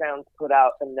breakdowns put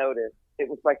out a notice. It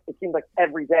was like, it seemed like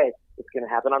every day, it's going to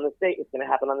happen on this date, it's going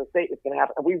to happen on this date, it's going to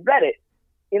happen. And we read it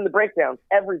in the breakdowns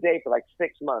every day for like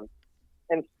 6 months.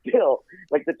 And still,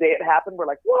 like, the day it happened, we're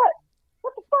like, what?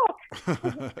 What the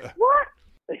fuck? What?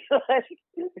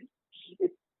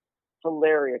 It's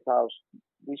hilarious how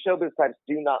we showbiz types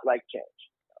do not like change.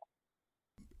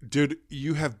 Dude,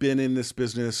 you have been in this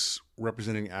business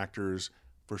representing actors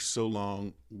for so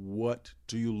long. What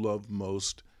do you love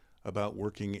most about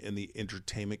working in the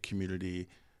entertainment community,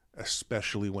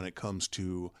 especially when it comes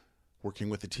to working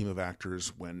with a team of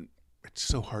actors when it's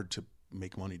so hard to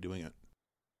make money doing it?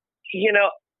 You know,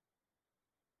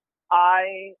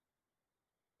 I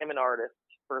am an artist,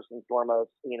 first and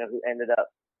foremost, you know, who ended up,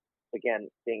 again,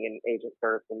 being an agent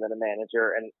first and then a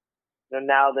manager. And you know,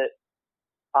 now that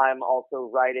I'm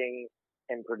also writing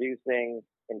and producing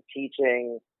and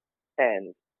teaching,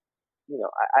 and, you know,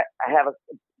 I have a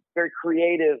very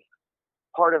creative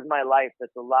part of my life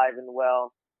that's alive and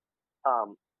well.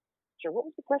 Sure, what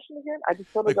was the question again? I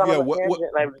just totally got on a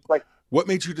tangent, and I was just like, what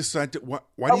made you decide to?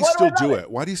 Why do you still do it?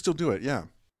 Why do you still do it? Yeah.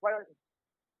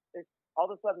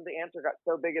 All of a sudden, the answer got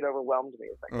so big it overwhelmed me.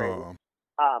 It's like crazy.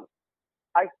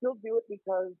 I still do it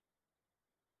because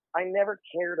I never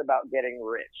cared about getting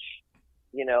rich.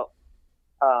 You know,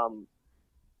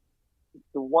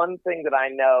 the one thing that I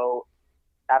know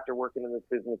after working in this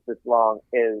business this long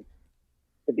is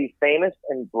to be famous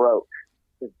and broke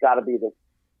has got to be the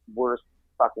worst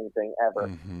fucking thing ever.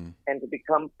 Mm-hmm. And to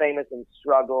become famous and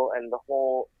struggle and the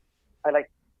whole, I'm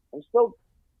so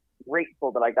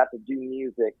grateful that I got to do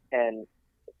music and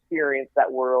experience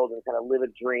that world and kind of live a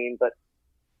dream, but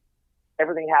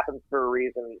everything happens for a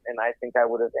reason, and I think I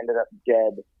would have ended up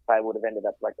dead if I would have ended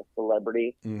up like a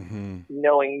celebrity. Mm-hmm.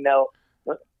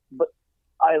 But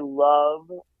I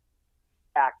love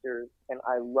actors and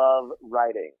I love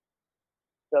writing.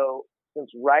 So since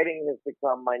writing has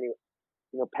become my new,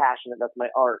 you know, passion, that's my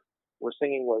art, where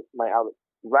singing was my outlet,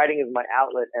 writing is my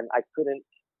outlet, and I couldn't,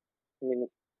 I mean,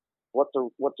 what's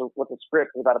a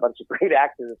script without a bunch of great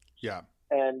actors? Yeah.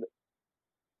 And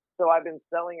so I've been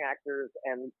selling actors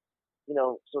and, you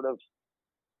know, sort of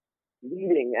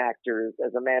leading actors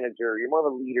as a manager. You're more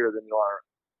of a leader than you are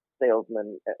a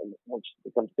salesman.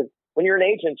 When you're an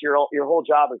agent, your whole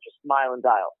job is just smile and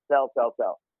dial, sell, sell,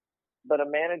 sell. But a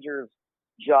manager's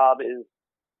job is,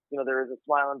 you know, there is a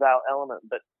smile and dial element,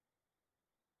 but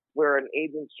where an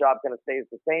agent's job kind of stays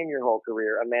the same your whole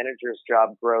career, a manager's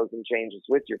job grows and changes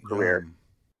with your career. Yeah.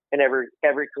 And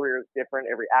every career is different,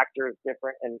 every actor is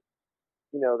different, and,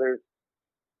 you know, there's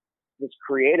this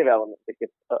creative element that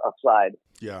gets applied.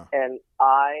 Yeah. And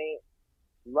I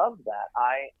love that.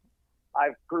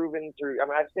 I've proven through, I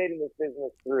mean, I've stayed in this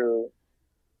business through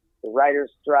the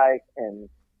writer's strike and,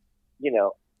 you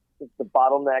know, the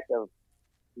bottleneck of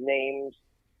names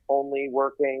only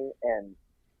working. And,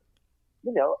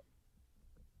 you know,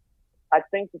 I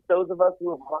think that those of us who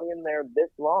have hung in there this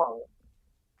long,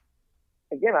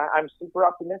 again, I'm super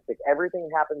optimistic. Everything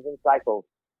happens in cycles.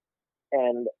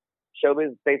 And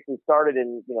showbiz basically started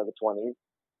in, you know, the 20s.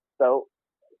 So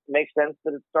it makes sense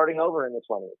that it's starting over in the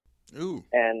 20s. Ooh.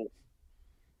 And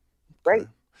great.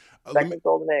 Second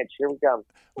golden age. Here we come.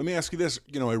 Let me ask you this.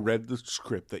 You know, I read the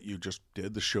script that you just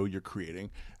did, the show you're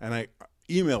creating, and I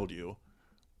emailed you.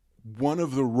 One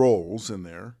of the roles in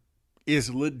there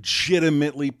is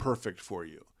legitimately perfect for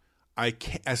you.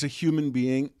 As a human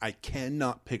being, I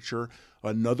cannot picture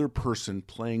another person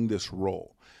playing this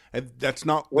role. And that's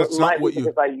not what you.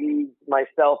 Because I use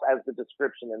myself as the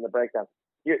description in the breakdown.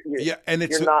 You're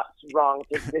not wrong.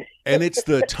 And it's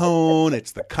the tone,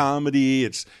 it's the comedy,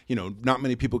 it's, you know, not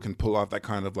many people can pull off that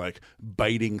kind of like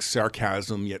biting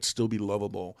sarcasm yet still be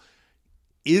lovable.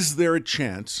 Is there a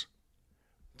chance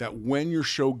that when your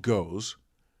show goes,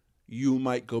 you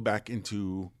might go back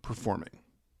into performing?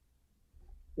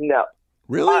 No.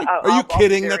 Really? Are you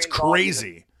kidding? That's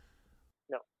crazy.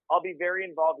 No, I'll be very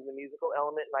involved in the musical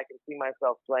element, and I can see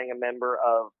myself playing a member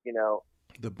of, you know,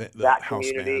 that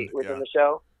community within the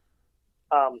show.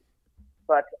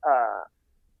 But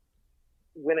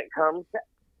when it comes to,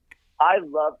 I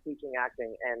love teaching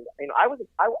acting, and, you know,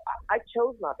 I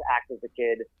chose not to act as a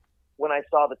kid when I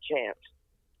saw The Chant.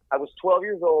 I was 12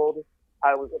 years old.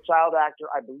 I was a child actor.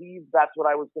 I believed that's what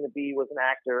I was going to be, was an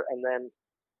actor. And then,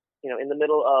 you know, in the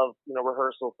middle of, you know,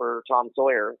 rehearsal for Tom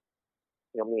Sawyer,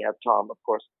 you know, me as Tom, of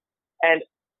course, And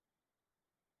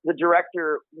the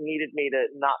director needed me to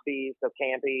not be so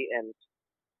campy, and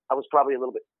I was probably a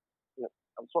little bit,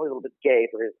 I was probably a little bit gay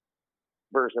for his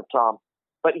version of Tom,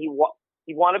 but he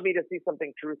wanted me to see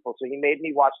something truthful, so he made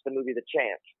me watch the movie The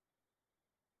Chance.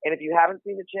 And if you haven't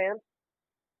seen The Chance,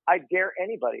 I dare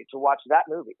anybody to watch that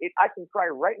movie. I can cry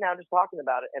right now just talking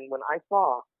about it. And when I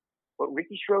saw what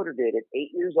Ricky Schroeder did at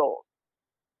 8 years old,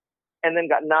 and then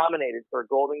got nominated for a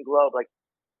Golden Globe, like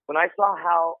when I saw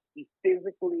how he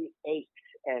physically ached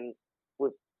and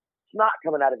was snot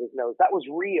coming out of his nose, that was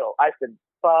real. I said,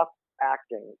 "Fuck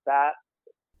acting. That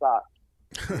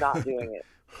sucks." Not doing it.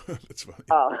 That's funny.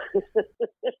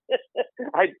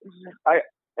 I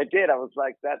did. I was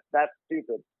like, that's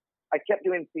stupid. I kept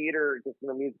doing theater, just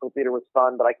musical theater was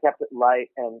fun, but I kept it light.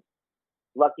 And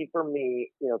lucky for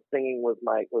me, singing was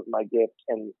my gift.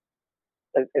 And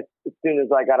as soon as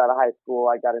I got out of high school,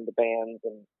 I got into bands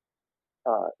and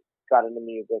got into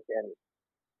music and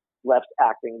left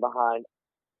acting behind.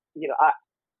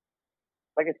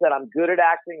 Like I said, I'm good at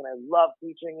acting and I love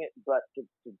teaching it, but to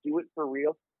do it for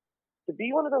real, to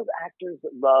be one of those actors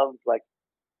that loves, like,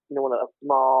 in a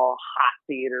small hot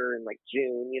theater in like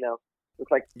June,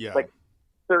 with like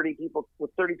 30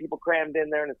 people crammed in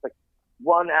there, and it's like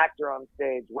one actor on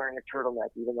stage wearing a turtleneck,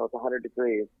 even though it's 100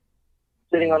 degrees,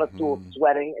 sitting on a stool,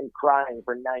 sweating and crying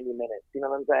for 90 minutes. You know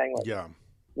what I'm saying? Like, yeah.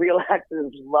 Real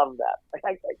actors love that.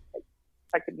 Like,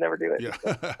 I could never do it.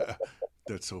 Yeah.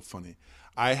 That's so funny.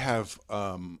 I have,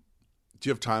 do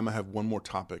you have time? I have one more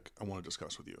topic I want to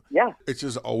discuss with you. Yeah. It's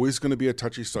just always going to be a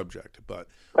touchy subject, but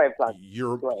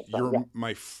you're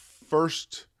my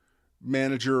first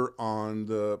manager on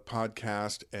the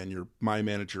podcast, and you're my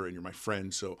manager and you're my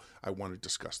friend. So I want to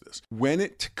discuss this. When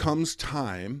it comes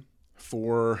time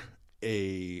for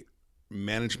a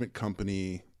management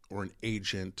company or an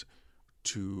agent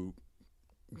to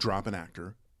drop an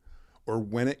actor, or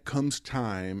when it comes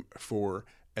time for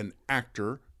an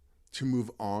actor to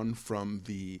move on from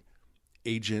the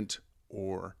agent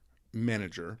or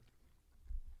manager,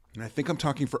 and I think I'm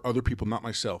talking for other people, not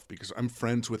myself, because I'm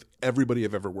friends with everybody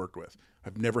I've ever worked with.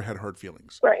 I've never had hard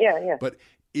feelings. Right, yeah. But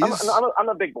I'm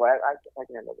a big boy. I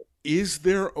can handle this. Is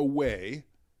there a way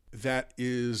that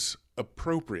is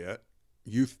appropriate,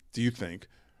 do you think,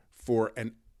 for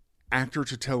an actor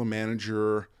to tell a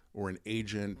manager or an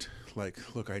agent, like,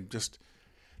 look,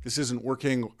 this isn't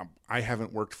working. I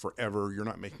haven't worked forever. You're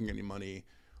not making any money.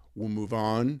 We'll move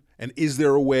on. And is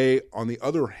there a way, on the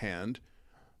other hand,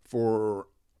 for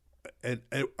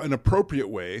an appropriate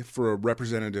way for a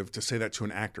representative to say that to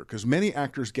an actor? Because many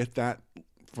actors get that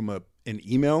from an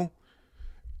email,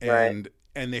 and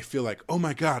they feel like, oh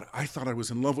my God, I thought I was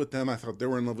in love with them. I thought they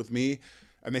were in love with me.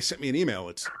 And they sent me an email.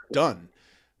 It's done.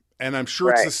 And I'm sure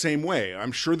it's the same way.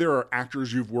 I'm sure there are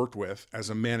actors you've worked with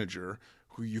as a manager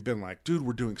who you've been like, dude,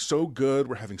 we're doing so good.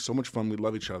 We're having so much fun. We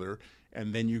love each other.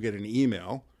 And then you get an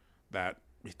email that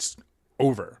it's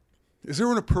over. Is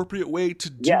there an appropriate way to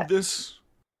do this?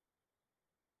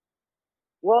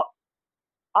 Well,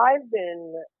 I've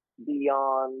been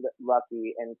beyond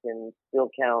lucky and can still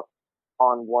count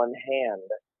on one hand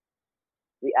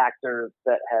the actors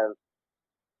that have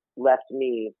left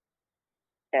me,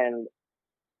 and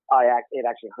it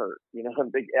actually hurt,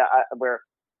 where,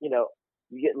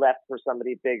 you get left for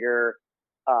somebody bigger,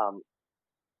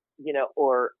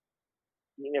 or,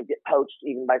 get poached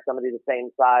even by somebody the same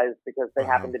size because they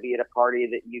happened to be at a party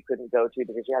that you couldn't go to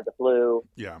because you had the flu.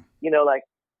 Yeah.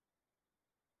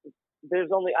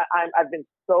 There's only, I've been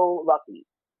so lucky.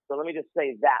 So let me just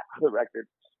say that for the record.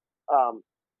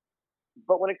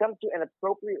 But when it comes to an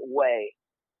appropriate way,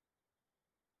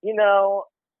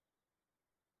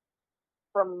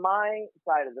 from my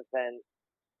side of the fence,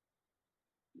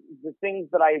 the things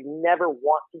that I never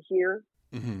want to hear,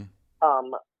 here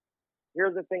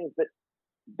are the things that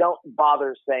don't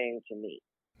bother saying to me.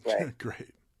 Right?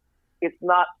 Great. It's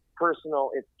not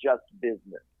personal. It's just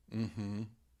business. Mm-hmm.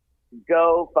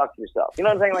 Go fuck yourself. You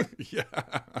know what I'm saying? Like, yeah.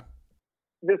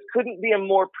 This couldn't be a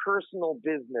more personal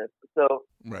business. So,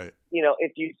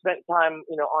 if you spent time,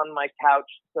 on my couch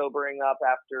sobering up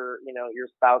after, your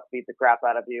spouse beat the crap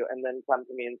out of you, and then come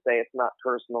to me and say it's not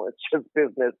personal, it's just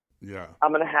business. Yeah.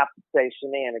 I'm going to have to say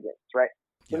shenanigans, right?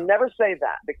 So never say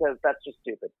that, because that's just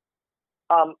stupid.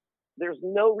 There's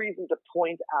no reason to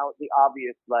point out the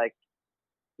obvious, like,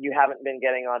 you haven't been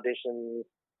getting auditions,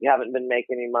 you haven't been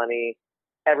making any money,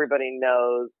 everybody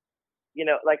knows,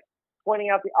 like, pointing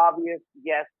out the obvious,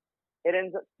 yes, it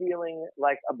ends up feeling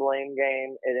like a blame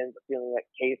game. It ends up feeling like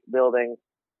case building.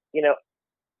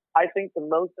 I think the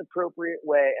most appropriate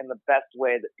way and the best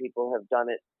way that people have done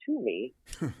it to me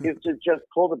is to just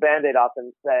pull the Band-Aid off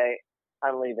and say,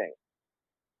 I'm leaving.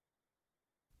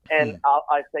 And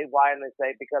I say why, and they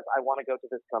say because I want to go to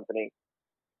this company.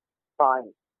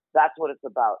 Fine, that's what it's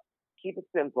about. Keep it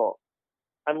simple.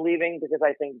 I'm leaving because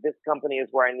I think this company is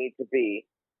where I need to be,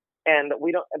 and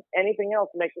we don't. Anything else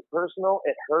makes it personal.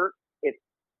 It hurts. It's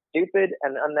stupid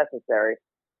and unnecessary.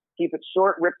 Keep it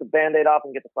short. Rip the Band-Aid off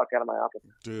and get the fuck out of my office.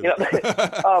 Dude. You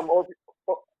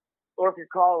know, or if you're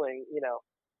calling,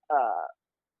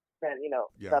 then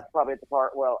that's probably the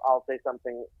part where I'll say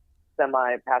something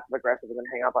semi passive aggressive and then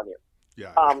hang up on you.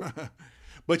 Yeah.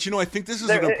 But I think this is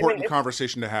an important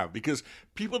conversation to have because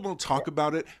people don't talk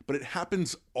about it, but it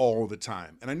happens all the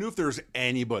time. And I knew if there was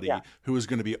anybody who was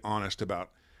going to be honest about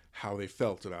how they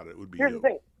felt about it, would be Here's you. the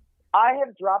thing. I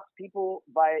have dropped people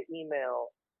via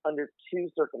email under two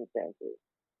circumstances.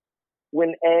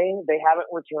 When A, they haven't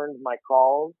returned my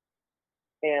calls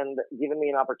and given me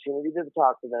an opportunity to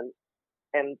talk to them.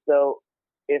 And so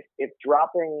if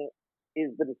dropping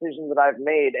is the decision that I've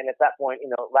made, and at that point,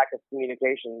 lack of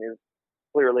communication is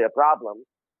clearly a problem,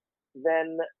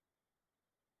 then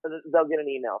they'll get an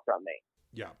email from me.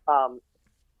 Yeah.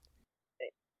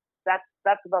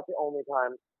 That's about the only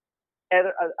time. And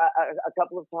a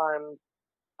couple of times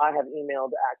I have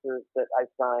emailed actors that I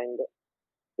signed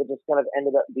that just kind of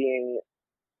ended up being,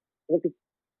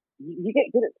 you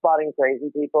get good at spotting crazy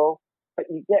people, but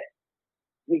you get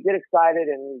excited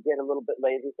and you get a little bit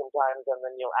lazy sometimes, and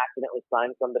then you'll accidentally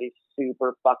sign somebody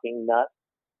super fucking nuts.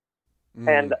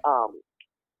 And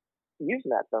you've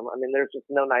met them. I mean, there's just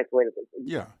no nice way to say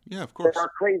it. Yeah, of course. There are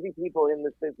crazy people in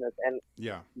this business, and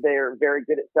they're very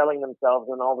good at selling themselves,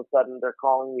 and all of a sudden they're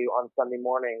calling you on Sunday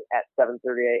morning at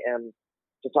 7:30 a.m.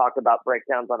 to talk about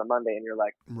breakdowns on a Monday, and you're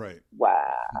like, right,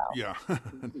 wow. Yeah.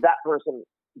 that person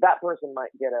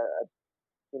might get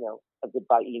a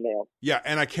goodbye email. Yeah,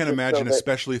 and I can't imagine,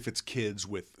 especially if it's kids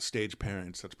with stage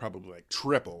parents, that's probably like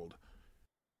tripled.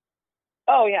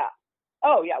 Oh yeah.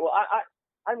 Well,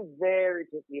 I'm very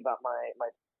picky about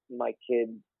my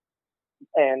kids,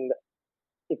 and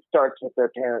it starts with their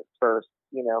parents first,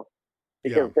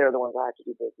 because they're the ones I have to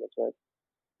do business with.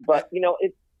 But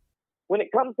it's when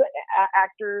it comes to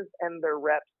actors and their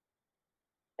reps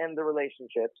and the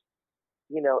relationships,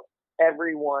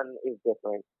 everyone is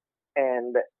different,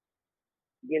 and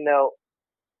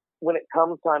when it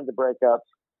comes time to break up,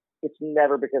 it's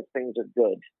never because things are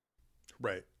good.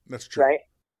 Right. That's true. Right.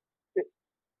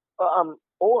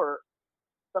 Or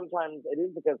sometimes it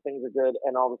is because things are good,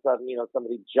 and all of a sudden,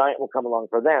 somebody giant will come along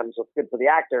for them, so it's good for the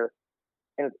actor,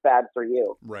 and it's bad for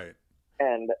you. Right.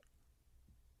 And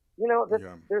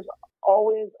there's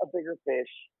always a bigger fish,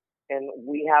 and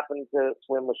we happen to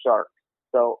swim with sharks.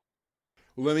 So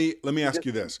let me ask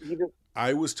you this.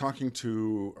 I was talking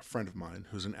to a friend of mine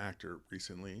who's an actor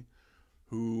recently,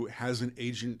 who has an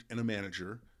agent and a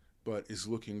manager, but is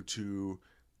looking to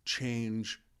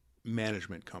change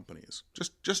management companies,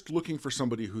 just looking for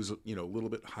somebody who's a little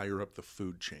bit higher up the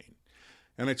food chain.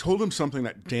 And I told him something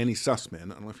that Danny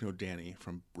Sussman, I don't know if you know Danny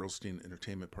from Kaplan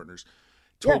Entertainment Partners,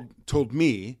 told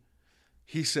me.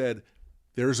 He said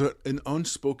there's an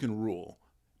unspoken rule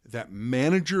that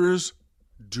managers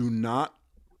do not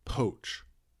poach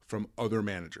from other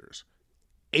managers.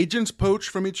 Agents poach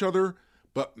from each other,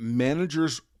 but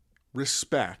managers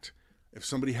respect if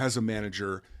somebody has a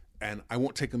manager, and I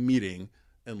won't take a meeting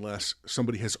unless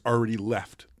somebody has already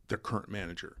left their current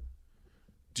manager.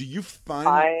 Do you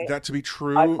find that to be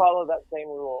true? I follow that same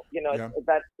rule.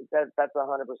 That's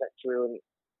 100% true.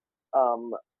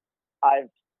 And I've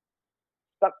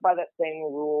stuck by that same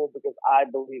rule because I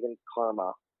believe in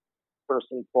karma first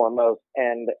and foremost.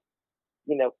 And,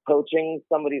 coaching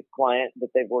somebody's client that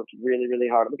they've worked really, really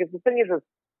hard on. Because the thing is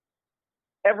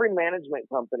every management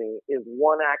company is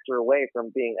one actor away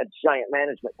from being a giant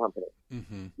management company.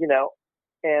 Mm-hmm.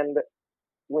 And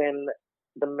when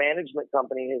the management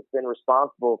company has been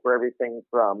responsible for everything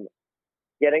from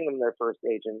getting them their first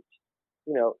agent,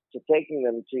 to taking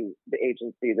them to the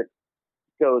agency that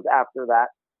goes after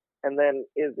that, and then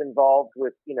is involved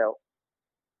with,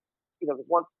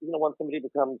 once somebody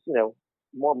becomes,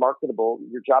 more marketable,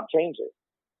 your job changes.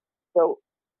 So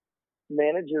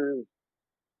managers,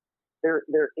 there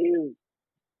is,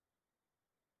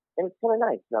 and it's kind of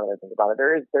nice now that I think about it,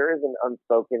 there is an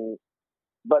unspoken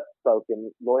but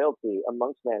spoken loyalty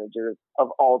amongst managers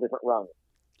of all different rungs.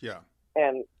 Yeah.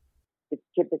 And it's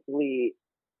typically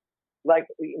like,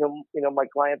 my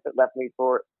client that left me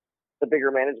for the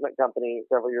bigger management company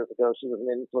several years ago, she was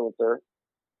an influencer.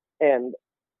 And,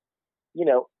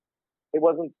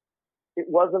 it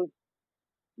wasn't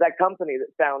that company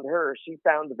that found her. She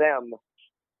found them.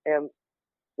 And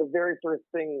the very first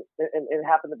thing, and it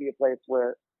happened to be a place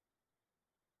where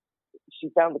she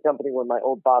found the company where my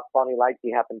old boss, Bonnie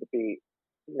Lightsey, happened to be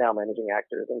now managing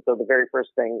actors. And so the very first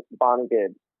thing Bonnie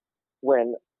did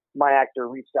when my actor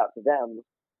reached out to them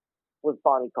was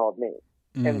Bonnie called me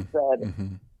and said,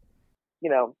 you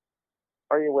know,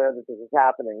 are you aware that this is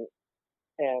happening?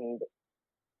 And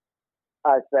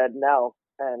I said no.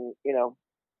 And, you know,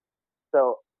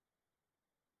 so,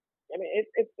 I mean,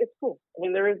 it's cool. I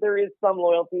mean, there is some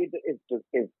loyalty.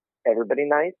 Is everybody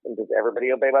nice? And does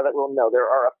everybody obey by that rule? No, there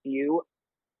are a few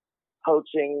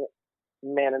poaching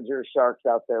manager sharks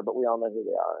out there, but we all know who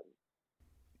they are.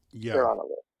 Yeah. They're on a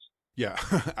list. Yeah,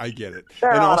 I get it.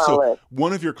 They're and on also, our list.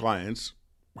 one of your clients,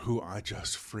 who I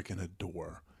just freaking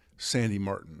adore, Sandy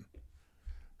Martin.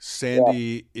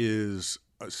 Sandy is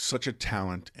such a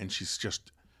talent, and she's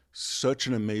just such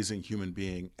an amazing human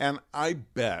being. And I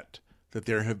bet that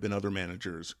there have been other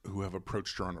managers who have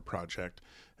approached her on a project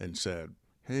and said,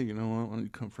 hey, you know what, why don't you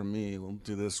come from me? We'll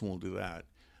do this and we'll do that.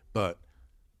 But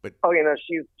oh, you know,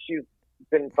 she's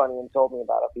been funny and told me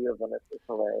about a few of them. It's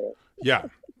hilarious. Yeah,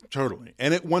 totally.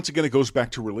 And once again, it goes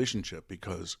back to relationship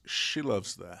because she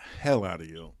loves the hell out of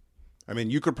you. I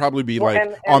mean, you could probably be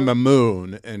and on the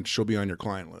moon and she'll be on your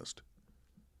client list.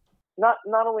 Not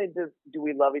only do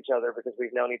we love each other because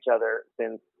we've known each other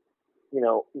since, you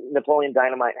know, Napoleon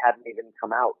Dynamite hadn't even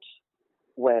come out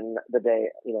when the day,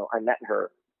 you know, I met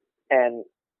her. And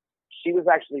she was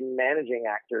actually managing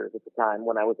actors at the time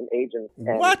when I was an agent.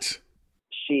 And what?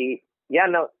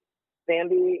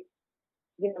 Sandy,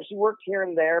 you know, she worked here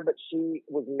and there, but she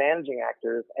was managing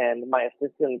actors, and my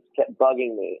assistants kept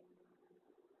bugging me.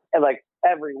 And like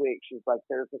every week, she's like,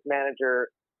 there's this manager,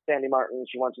 Sandy Martin,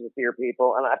 she wants you to see her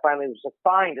people. And I finally was like,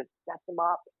 fine, just set them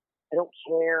up. I don't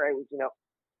care. I was, you know,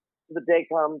 the day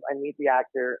comes, I meet the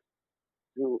actor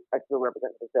who I still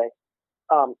represent to this day.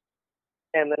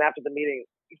 And then after the meeting,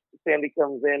 Sandy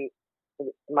comes in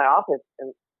my office,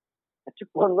 and I took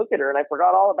one look at her, and I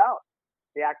forgot all about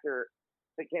the actor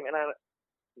that came in.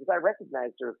 Because I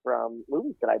recognized her from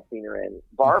movies that I'd seen her in,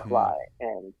 Barfly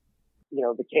and, you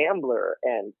know, The Gambler.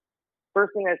 And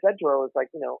first thing I said to her was like,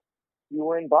 you know, you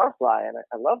were in Barfly, and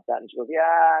I loved that. And she goes, yeah,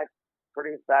 I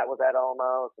produced that with Ed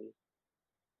Olmos. And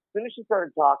as soon as she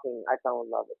started talking, I fell in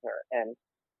love with her. And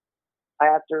I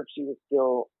asked her if she was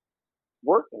still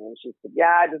working, and she said,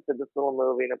 yeah, I just did this little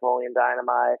movie, Napoleon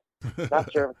Dynamite.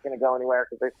 Not sure if it's going to go anywhere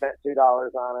because they spent $2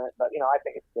 on it, but, you know, I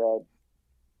think it's good.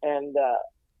 And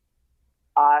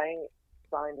I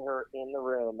signed her in the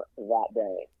room that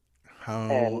day.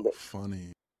 How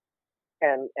funny.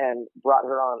 And brought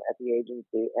her on at the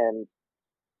agency. And,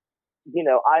 you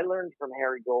know, I learned from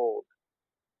Harry Gold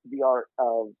the art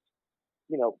of,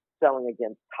 you know, selling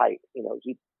against type. You know,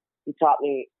 he taught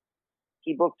me,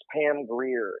 he booked Pam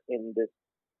Grier in this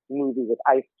movie with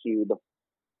Ice Cube,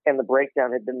 and the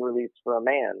breakdown had been released for a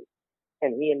man,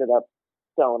 and he ended up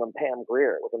selling him Pam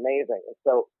Grier. It was amazing. And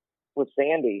so with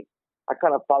Sandy, I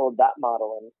kind of followed that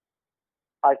model, and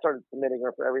I started submitting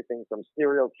her for everything from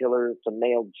serial killers to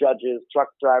male judges, truck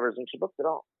drivers, and she booked it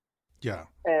all. Yeah.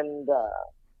 And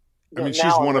I mean,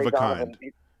 she's one of a kind.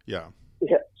 Yeah.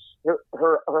 Yeah.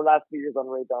 Her last few years on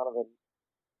Ray Donovan,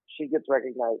 she gets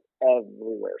recognized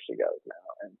everywhere she goes now.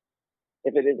 And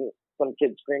if it isn't some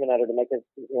kid screaming at her to make a,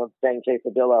 you know, bang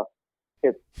quesadilla,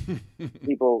 it's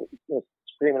people, you know,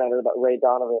 screaming at her about Ray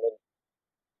Donovan.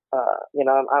 And you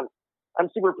know, I'm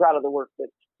super proud of the work that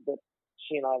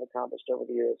she and I have accomplished over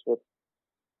the years with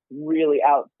really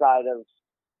outside of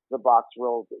the box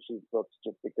roles that she's booked,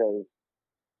 just because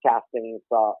casting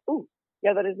saw, ooh,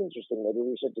 yeah, that is interesting. Maybe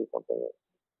we should do something.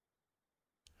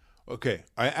 Okay.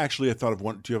 I thought of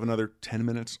one. Do you have another 10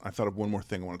 minutes? I thought of one more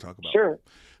thing I want to talk about. Sure.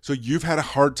 So you've had a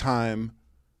hard time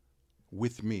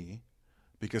with me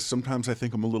because sometimes I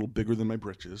think I'm a little bigger than my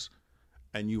britches,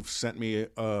 and you've sent me,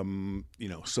 you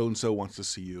know, so-and-so wants to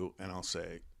see you, and I'll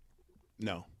say,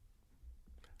 no,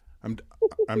 I'm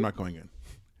not going in.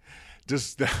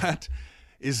 Is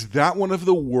that one of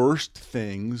the worst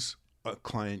things a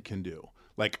client can do?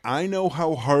 Like, I know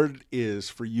how hard it is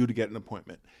for you to get an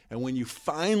appointment. And when you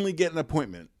finally get an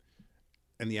appointment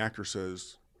and the actor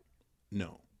says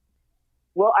no.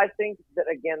 Well, I think that,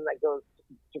 again, that goes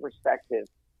to perspective.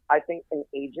 I think an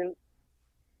agent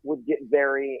would get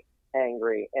very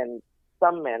angry, and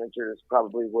some managers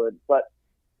probably would. But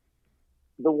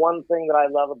the one thing that I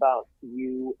love about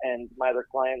you and my other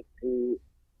clients who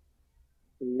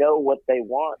know what they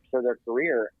want for their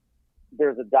career,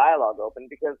 there's a dialogue open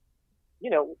because, you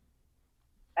know,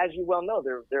 as you well know,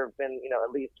 there have been, you know,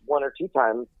 at least one or two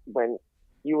times when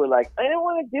you were like, I don't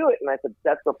want to do it. And I said,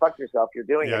 that's go fuck yourself. You're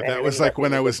doing it. Yeah, that was like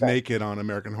when I was naked on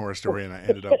American Horror Story, and I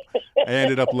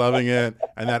ended up loving it.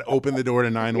 And that opened the door to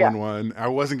 911. I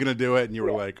wasn't going to do it. And you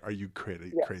were like, are you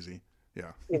crazy?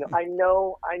 Yeah. I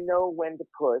know when to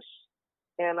push,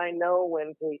 and I know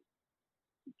when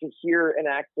to hear an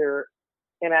actor,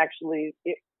 and actually,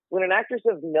 when an actor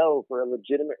says no for a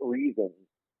legitimate reason,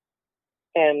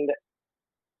 and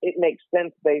it makes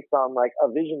sense based on like a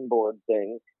vision board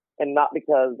thing, and not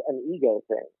because an ego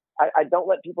thing. I don't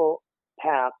let people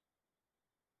pass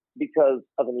because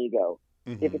of an ego.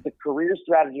 Mm-hmm. If it's a career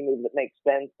strategy move that makes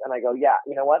sense, and I go, yeah,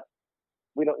 you know what,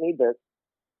 we don't need this,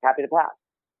 happy to pass.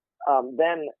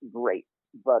 Then great.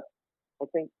 But I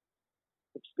think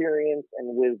experience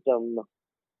and wisdom,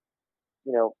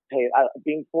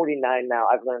 being 49 now,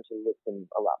 I've learned to listen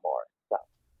a lot more. So.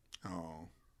 Oh,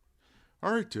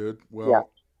 all right, dude. Well, yeah.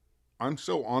 I'm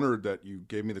so honored that you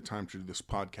gave me the time to do this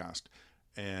podcast.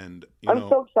 And I'm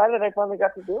so excited I finally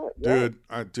got to do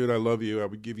it. Dude, I love you. I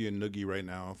would give you a noogie right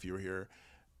now if you were here.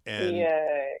 And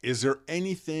Yay. Is there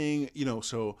anything,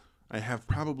 so I have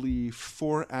probably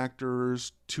 4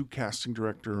 actors, 2 casting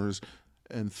directors,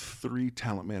 and 3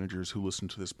 talent managers who listen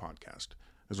to this podcast.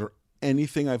 Is there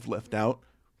anything I've left out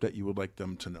that you would like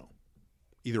them to know?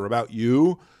 Either about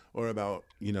you or about,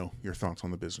 your thoughts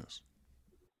on the business?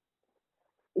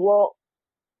 Well,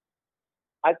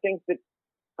 I think that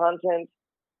content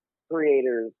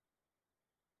creators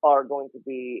are going to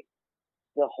be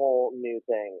the whole new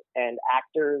thing, and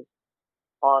actors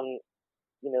on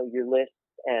your list,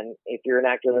 and if you're an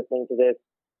actor listening to this,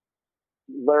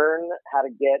 learn how to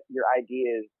get your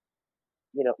ideas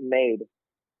made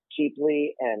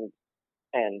cheaply and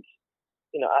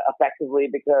effectively,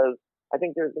 because I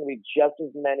think there's going to be just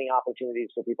as many opportunities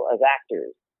for people as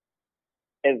actors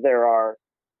as there are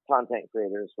content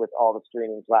creators, with all the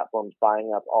streaming platforms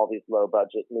buying up all these low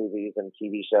budget movies and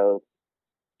TV shows.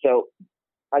 So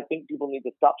I think people need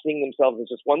to stop seeing themselves as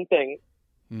just one thing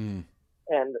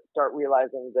and start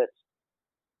realizing that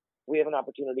we have an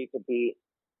opportunity to be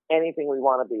anything we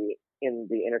want to be in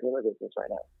the entertainment business right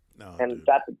now. No, and dude.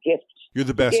 That's a gift. You're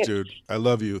the best, dude. I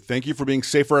love you. Thank you for being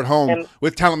safer at home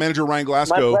with talent manager Ryan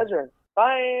Glasgow. My pleasure.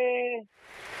 Bye.